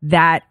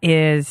 that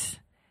is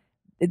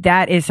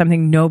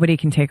something nobody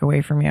can take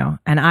away from you.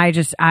 And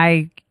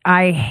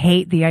I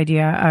hate the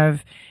idea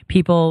of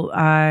people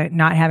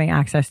not having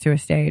access to a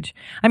stage.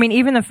 I mean,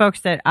 even the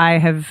folks that I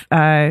have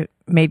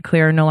made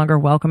clear are no longer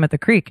welcome at the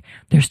Creek,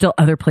 there's still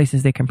other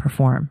places they can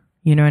perform.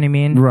 You know what I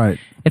mean? Right.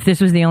 If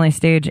this was the only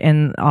stage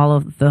in all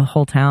of the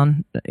whole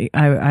town,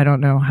 I don't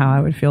know how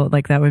I would feel.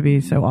 Like, that would be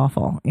so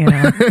awful. You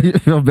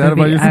feel bad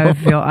about yourself?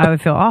 I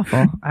would feel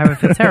awful. I would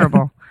feel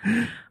terrible.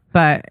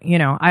 But,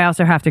 I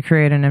also have to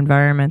create an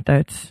environment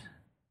that's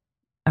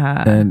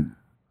and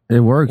it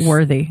works.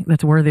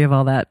 That's worthy of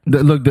all that.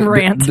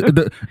 Rant.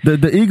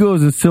 The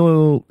egos is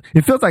still,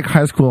 it feels like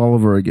high school all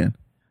over again.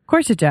 Of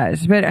course it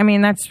does. But I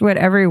mean, that's what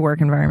every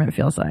work environment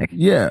feels like.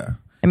 Yeah.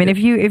 I mean, if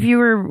you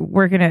were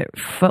working at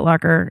Foot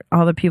Locker,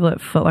 all the people at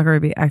Foot Locker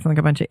would be acting like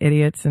a bunch of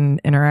idiots and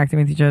interacting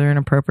with each other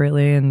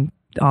inappropriately and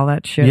all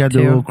that shit. You had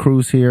the little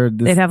crews here.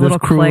 They'd have little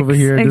crew cliques over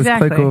here.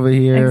 Exactly. This clique over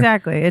here.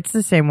 Exactly. It's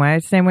the same way.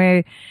 It's the same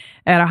way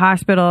at a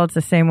hospital. It's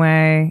the same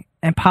way.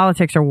 And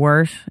politics are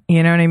worse.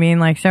 You know what I mean?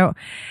 Like, so,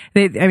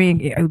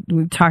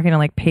 talking to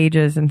like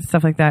pages and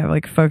stuff like that,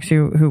 like folks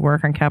who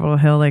work on Capitol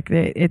Hill, like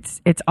it's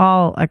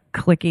all a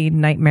cliquey,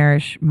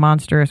 nightmarish,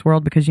 monstrous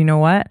world, because you know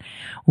what?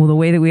 Well, the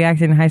way that we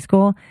acted in high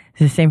school is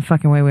the same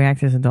fucking way we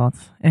act as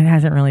adults. It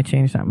hasn't really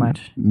changed that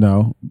much.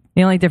 No.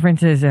 The only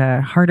difference is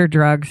harder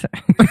drugs,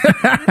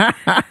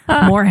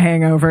 more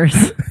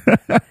hangovers,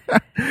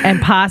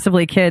 and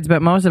possibly kids,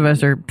 but most of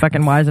us are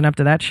fucking wising up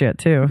to that shit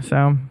too,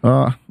 so.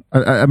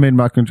 I made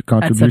my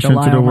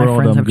contribution to the world.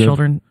 My friends have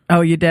children.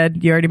 Oh, you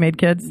did? You already made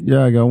kids?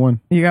 Yeah, I got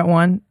one. You got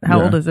one?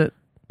 How old is it?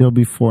 He'll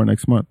be 4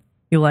 next month.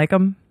 You like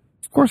him?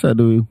 Of course I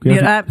do.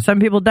 Some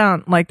people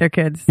don't like their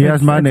kids. He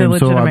has my name,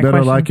 so I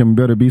better like him.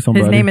 Better be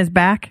somebody. His name is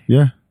Back?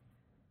 Yeah.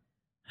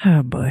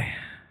 Oh, boy.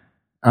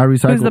 I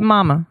recycle. Who's the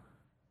mama?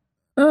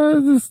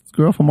 This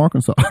girl from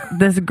Arkansas.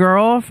 This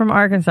girl from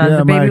Arkansas. Does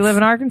the baby live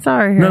in Arkansas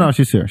or here? No,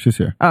 she's here. She's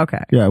here.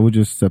 Okay. Yeah, we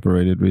just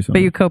separated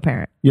recently. But you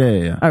co-parent?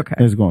 Yeah. Okay.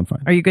 It's going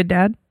fine. Are you a good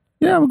dad?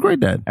 Yeah, I'm a great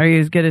dad. Are you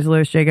as good as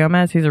Louis J.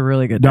 Gomez? He's a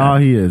really good dad. No,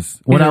 he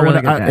is.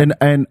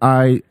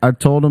 I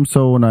told him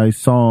so when I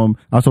saw him.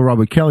 I saw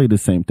Robert Kelly the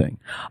same thing.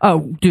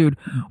 Oh, dude,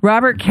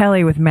 Robert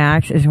Kelly with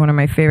Max is one of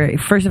my favorite.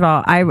 First of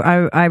all, I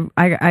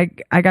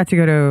got to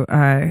go to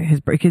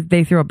his.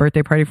 They throw a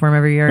birthday party for him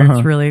every year.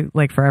 It's really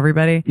like for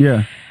everybody.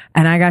 Yeah.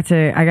 And I got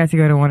to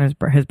go to one of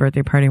his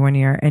birthday party one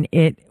year, and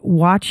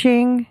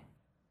watching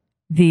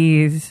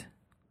these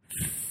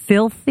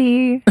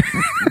filthy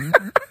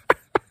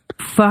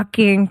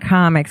fucking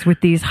comics with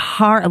these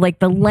hard, like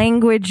the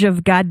language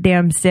of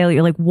goddamn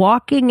sailor, like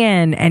walking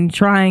in and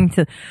trying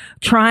to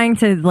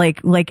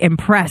like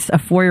impress a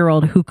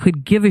 4-year-old who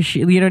could give a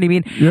shit, you know what I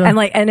mean?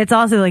 Yeah. And it's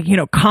also like, you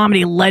know,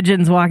 comedy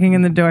legends walking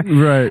in the door.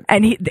 Right.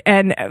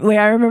 And I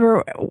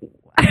remember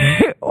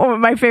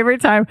my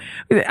favorite time,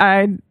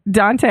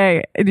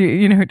 Dante,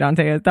 you know who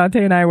Dante is?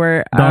 Dante and I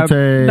were,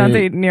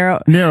 Dante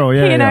Nero. Yeah.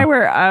 He and I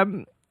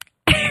were,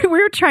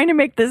 we were trying to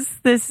make this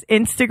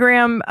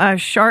Instagram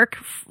shark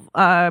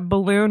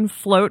balloon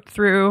float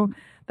through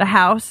the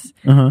house,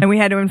 and we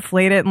had to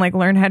inflate it and like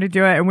learn how to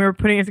do it, and we were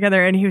putting it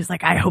together, and he was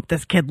like, I hope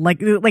this kid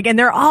like and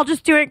they're all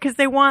just doing it because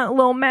they want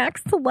Lil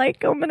Max to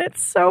like them, and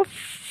it's so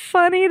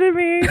funny to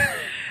me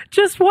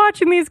just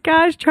watching these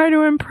guys try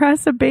to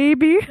impress a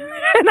baby.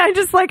 And I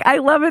just like, I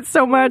love it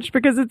so much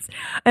because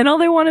and all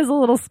they want is a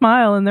little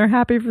smile, and they're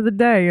happy for the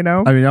day, you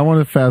know? I mean, I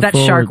want to fast that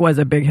forward. Shark was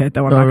a big hit,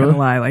 though. I'm not going to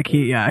lie. Like,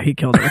 he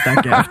killed it with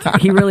that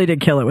gift. He really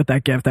did kill it with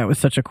that gift. That was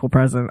such a cool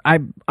present. I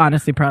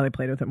honestly probably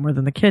played with it more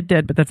than the kid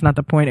did, but that's not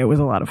the point. It was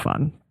a lot of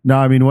fun. No,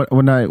 I mean,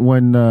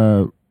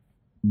 when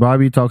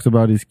Bobby talks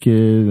about his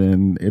kid,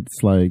 and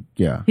it's like,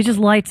 yeah. He just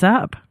lights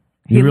up.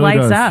 He really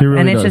lights does. up, He really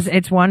and it's does.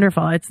 it's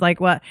wonderful. It's like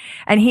what,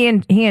 and he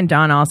and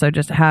Don also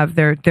just have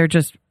they're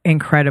just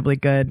incredibly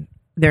good.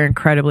 They're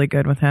incredibly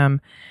good with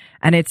him,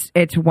 and it's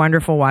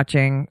wonderful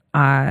watching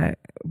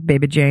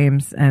Baby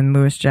James and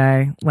Louis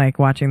J, like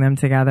watching them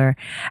together,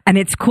 and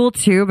it's cool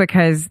too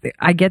because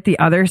I get the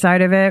other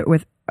side of it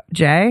with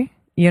Jay,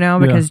 you know,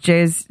 because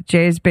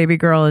Jay's baby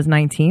girl is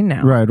 19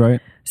 now, right.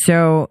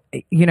 So,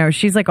 you know,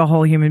 she's like a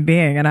whole human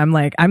being. And I'm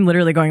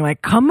literally going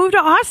like, come move to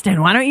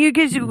Austin. Why don't you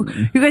guys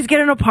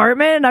get an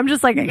apartment? And I'm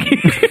just like, you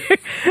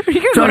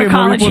guys go to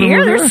college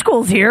here. There's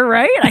schools here,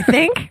 right? I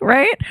think,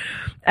 right?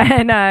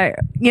 And,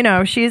 you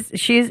know, she's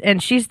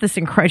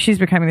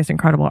becoming this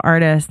incredible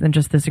artist and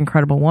just this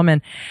incredible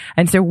woman.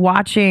 And so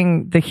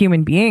watching the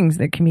human beings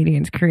that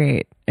comedians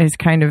create is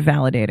kind of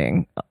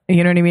validating.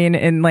 You know what I mean?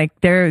 And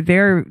like,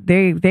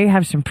 they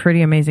have some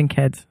pretty amazing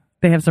kids.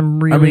 They have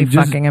some really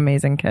fucking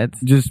amazing kids.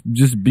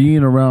 Just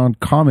being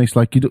around comics,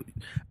 like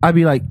I'd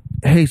be like,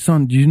 "Hey,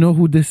 son, do you know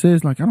who this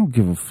is?" Like, I don't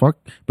give a fuck,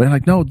 but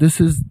like, no, this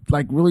is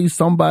like really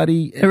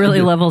somebody. It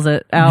really levels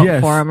it out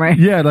for them, right?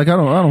 Yeah, like I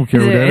don't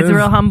care. It's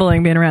real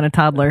humbling being around a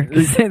toddler.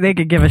 They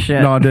could give a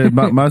shit. No, dude,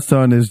 my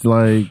son is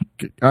like,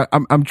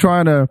 I'm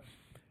trying to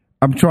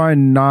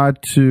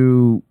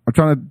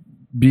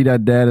be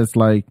that dad. It's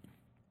like,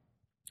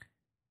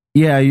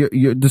 yeah,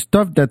 you're the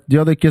stuff that the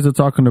other kids are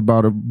talking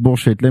about are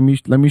bullshit. Let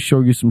me show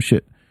you some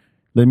shit.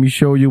 Let me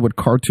show you what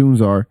cartoons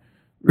are.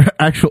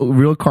 Actual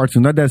real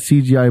cartoons, not that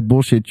CGI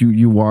bullshit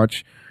you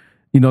watch.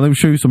 You know, let me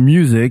show you some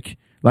music.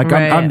 Like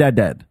right. I'm that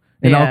dad.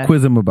 And I'll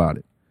quiz him about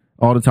it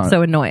all the time.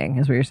 So annoying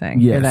is what you're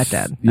saying. Yes. You're that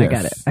dad. Yes. I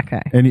get it.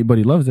 Okay.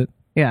 Anybody loves it.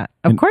 Yeah.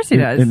 Of course he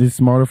does. And it's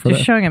smarter for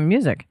just showing him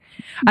music.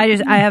 I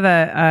have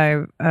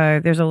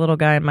there's a little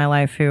guy in my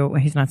life who,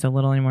 he's not so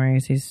little anymore.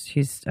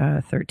 He's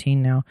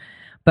 13 now.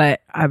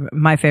 But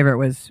my favorite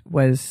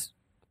was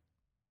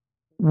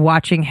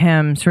watching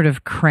him sort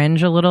of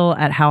cringe a little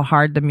at how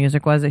hard the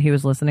music was that he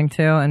was listening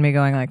to, and me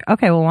going like,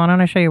 okay, well, why don't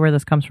I show you where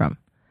this comes from?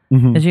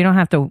 Because you don't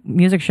have to,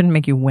 music shouldn't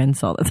make you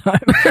wince all the time.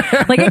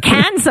 Like it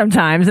can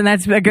sometimes, and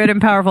that's a good and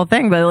powerful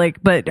thing.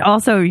 But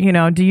also, you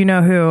know, do you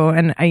know who?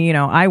 And you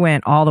know, I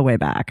went all the way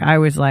back. I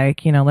was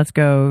like, you know, let's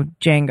go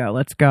Django.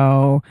 Let's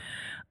go,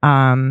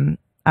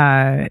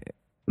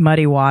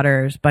 Muddy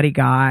Waters, Buddy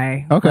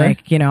Guy. Okay.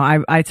 Like, you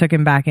know, I took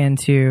him back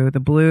into the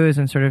blues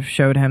and sort of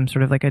showed him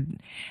sort of like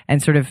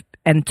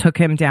and took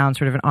him down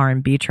sort of an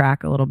R&B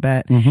track a little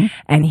bit.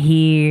 And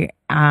he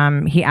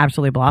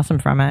absolutely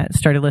blossomed from it.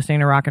 Started listening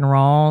to rock and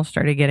roll,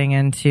 started getting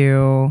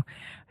into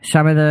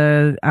some of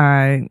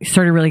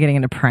started really getting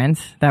into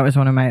Prince. That was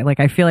one of my, like,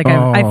 I feel like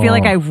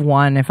I've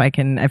won if I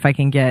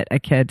can get a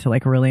kid to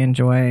like really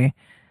enjoy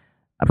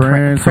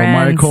Prince or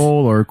Michael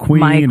or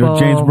Queen or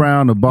James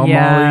Brown or Bob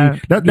Marley.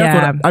 That's what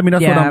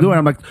I'm doing.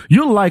 I'm like,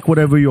 you'll like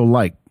whatever you'll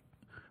like,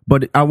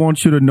 but I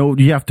want you to know,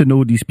 you have to know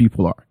who these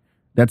people are.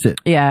 That's it.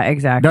 Yeah,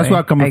 exactly. That's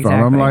where I'm coming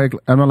from. I'm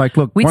like,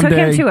 look, we took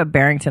him to a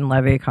Barrington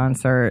Levy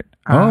concert.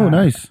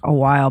 Nice. A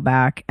while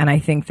back, and I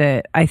think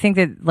that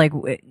like,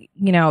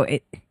 you know,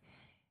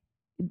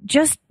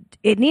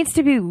 it needs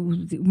to be,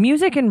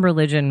 music and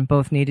religion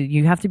both needed.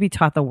 You have to be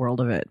taught the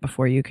world of it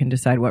before you can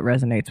decide what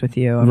resonates with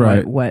you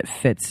and what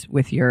fits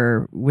with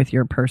your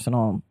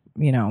personal,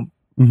 you know,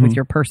 with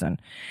your person.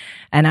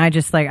 And I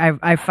just like,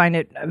 I find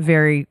it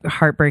very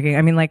heartbreaking.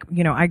 I mean, like,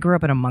 you know, I grew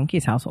up in a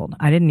Monkees household.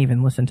 I didn't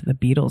even listen to the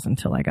Beatles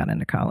until I got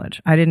into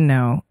college. I didn't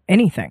know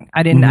anything.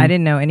 I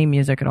didn't know any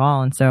music at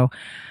all. And so,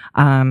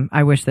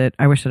 I wish that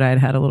I had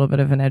had a little bit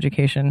of an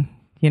education.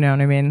 You know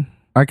what I mean?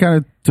 I kind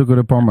of took it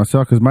upon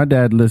myself because my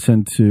dad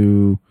listened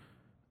to,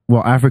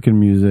 African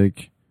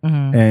music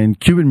and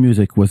Cuban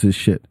music was his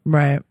shit.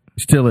 Right.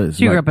 Still is.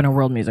 So you grew up in a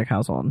world music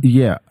household.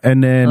 Yeah.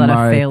 And then a lot of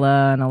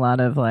Fela and a lot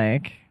of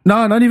like...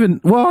 No, not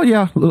even. Well,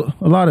 yeah,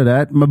 a lot of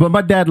that. But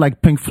my dad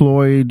liked Pink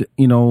Floyd.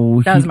 You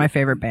know, that was my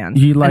favorite band.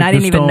 He liked and I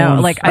didn't even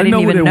know. Like I didn't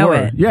even know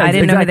it. Yeah, I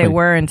didn't know who they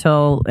were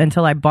until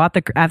I bought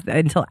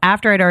until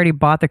after I'd already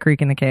bought The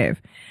Creek in the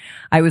Cave.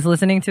 I was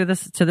listening to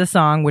this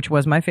song, which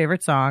was my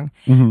favorite song,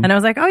 and I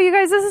was like, "Oh, you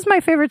guys, this is my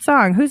favorite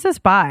song. Who's this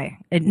by?"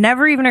 It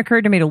never even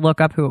occurred to me to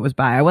look up who it was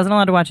by. I wasn't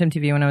allowed to watch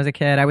MTV when I was a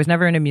kid. I was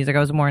never into music. I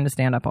was more into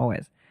stand up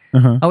always.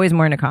 Always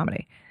more into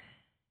comedy,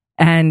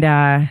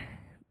 and.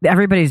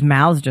 Everybody's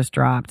mouths just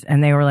dropped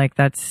and they were like,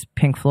 that's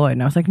Pink Floyd.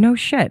 And I was like, no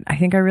shit. I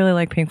think I really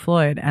like Pink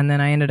Floyd. And then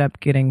I ended up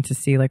getting to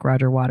see like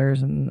Roger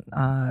Waters and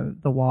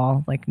The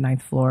Wall, like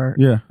 9th floor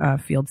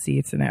field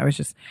seats. And it was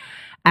just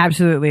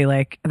absolutely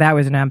like, that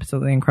was an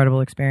absolutely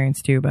incredible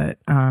experience too. But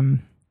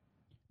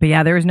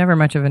yeah, there was never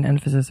much of an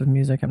emphasis of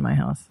music in my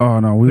house. Oh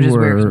no, which is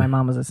weird because my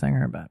mom was a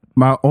singer, but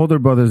my older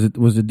brother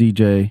was a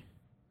DJ.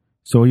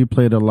 So he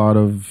played a lot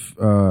of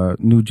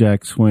New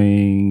Jack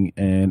Swing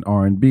and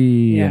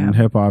R&B and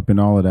hip hop and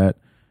all of that.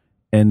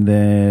 And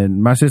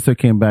then my sister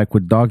came back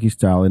with Doggy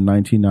Style in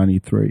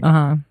 1993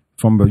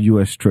 from a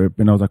U.S. trip.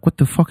 And I was like, what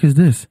the fuck is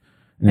this?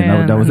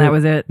 And that was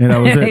it. And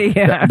that was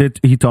it.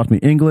 He taught me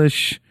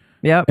English.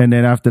 Yep. And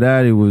then after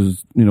that, it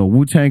was,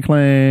 Wu-Tang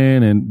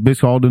Clan and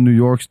basically all the New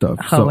York stuff.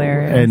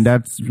 Hilarious. So, and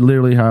that's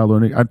literally how I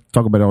learned. I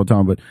talk about it all the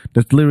time, but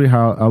that's literally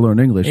how I learned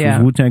English. Yeah. It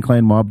was Wu-Tang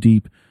Clan, Mobb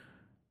Deep,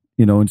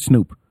 and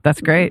Snoop. That's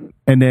great.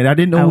 And then I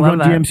didn't know who Run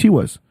DMC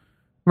was.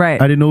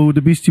 Right. I didn't know who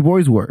the Beastie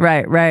Boys were.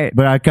 Right.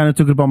 But I kind of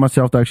took it upon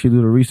myself to actually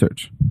do the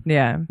research.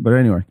 Yeah. But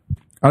anyway,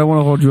 I don't want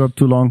to hold you up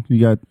too long. You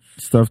got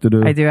stuff to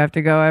do. I do have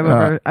to go.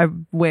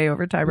 I'm way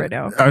over time right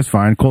now. That's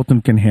fine.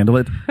 Colton can handle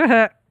it.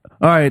 All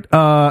right.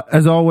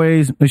 As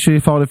always, make sure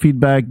you follow the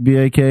Feedback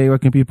BAK. Where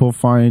can people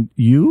find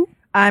you?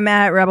 I'm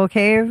at Rebel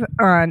Cave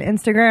on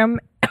Instagram.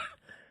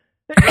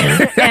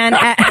 and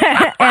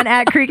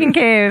at Creek and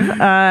Cave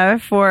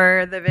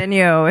for the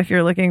venue if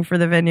you're looking for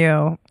the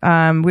venue.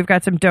 We've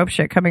got some dope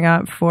shit coming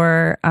up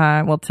for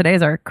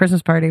today's our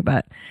Christmas party,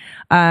 but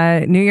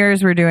New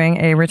Year's we're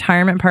doing a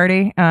retirement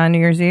party on New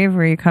Year's Eve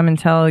where you come and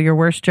tell your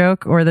worst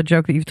joke or the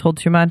joke that you've told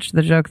too much,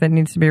 the joke that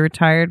needs to be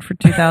retired for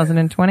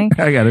 2020.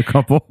 I got a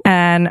couple,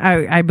 and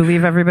I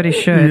believe everybody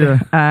should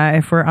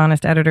if we're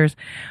honest editors.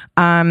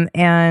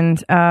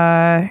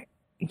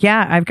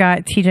 Yeah, I've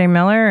got TJ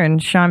Miller and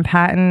Sean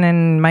Patton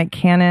and Mike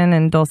Cannon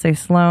and Dulce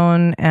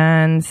Sloan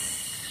and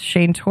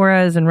Shane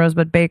Torres and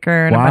Rosebud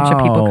Baker and a bunch of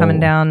people coming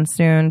down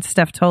soon.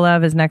 Steph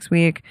Tolev is next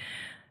week.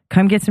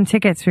 Come get some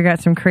tickets. We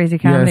got some crazy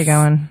comedy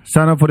going.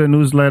 Sign up for the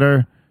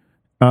newsletter.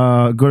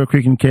 Go to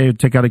Creek and Cave.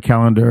 Check out a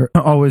calendar.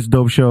 Always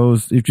dope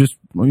shows. If you just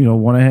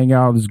want to hang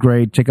out, it's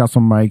great. Check out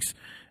some mics.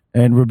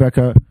 And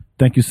Rebecca,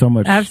 thank you so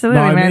much.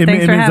 Absolutely, man.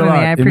 Thanks for having me.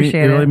 I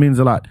appreciate it. It really means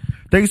a lot.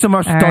 Thank you so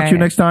much. Talk to you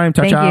next time.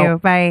 Ciao, ciao. Thank you.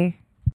 Bye.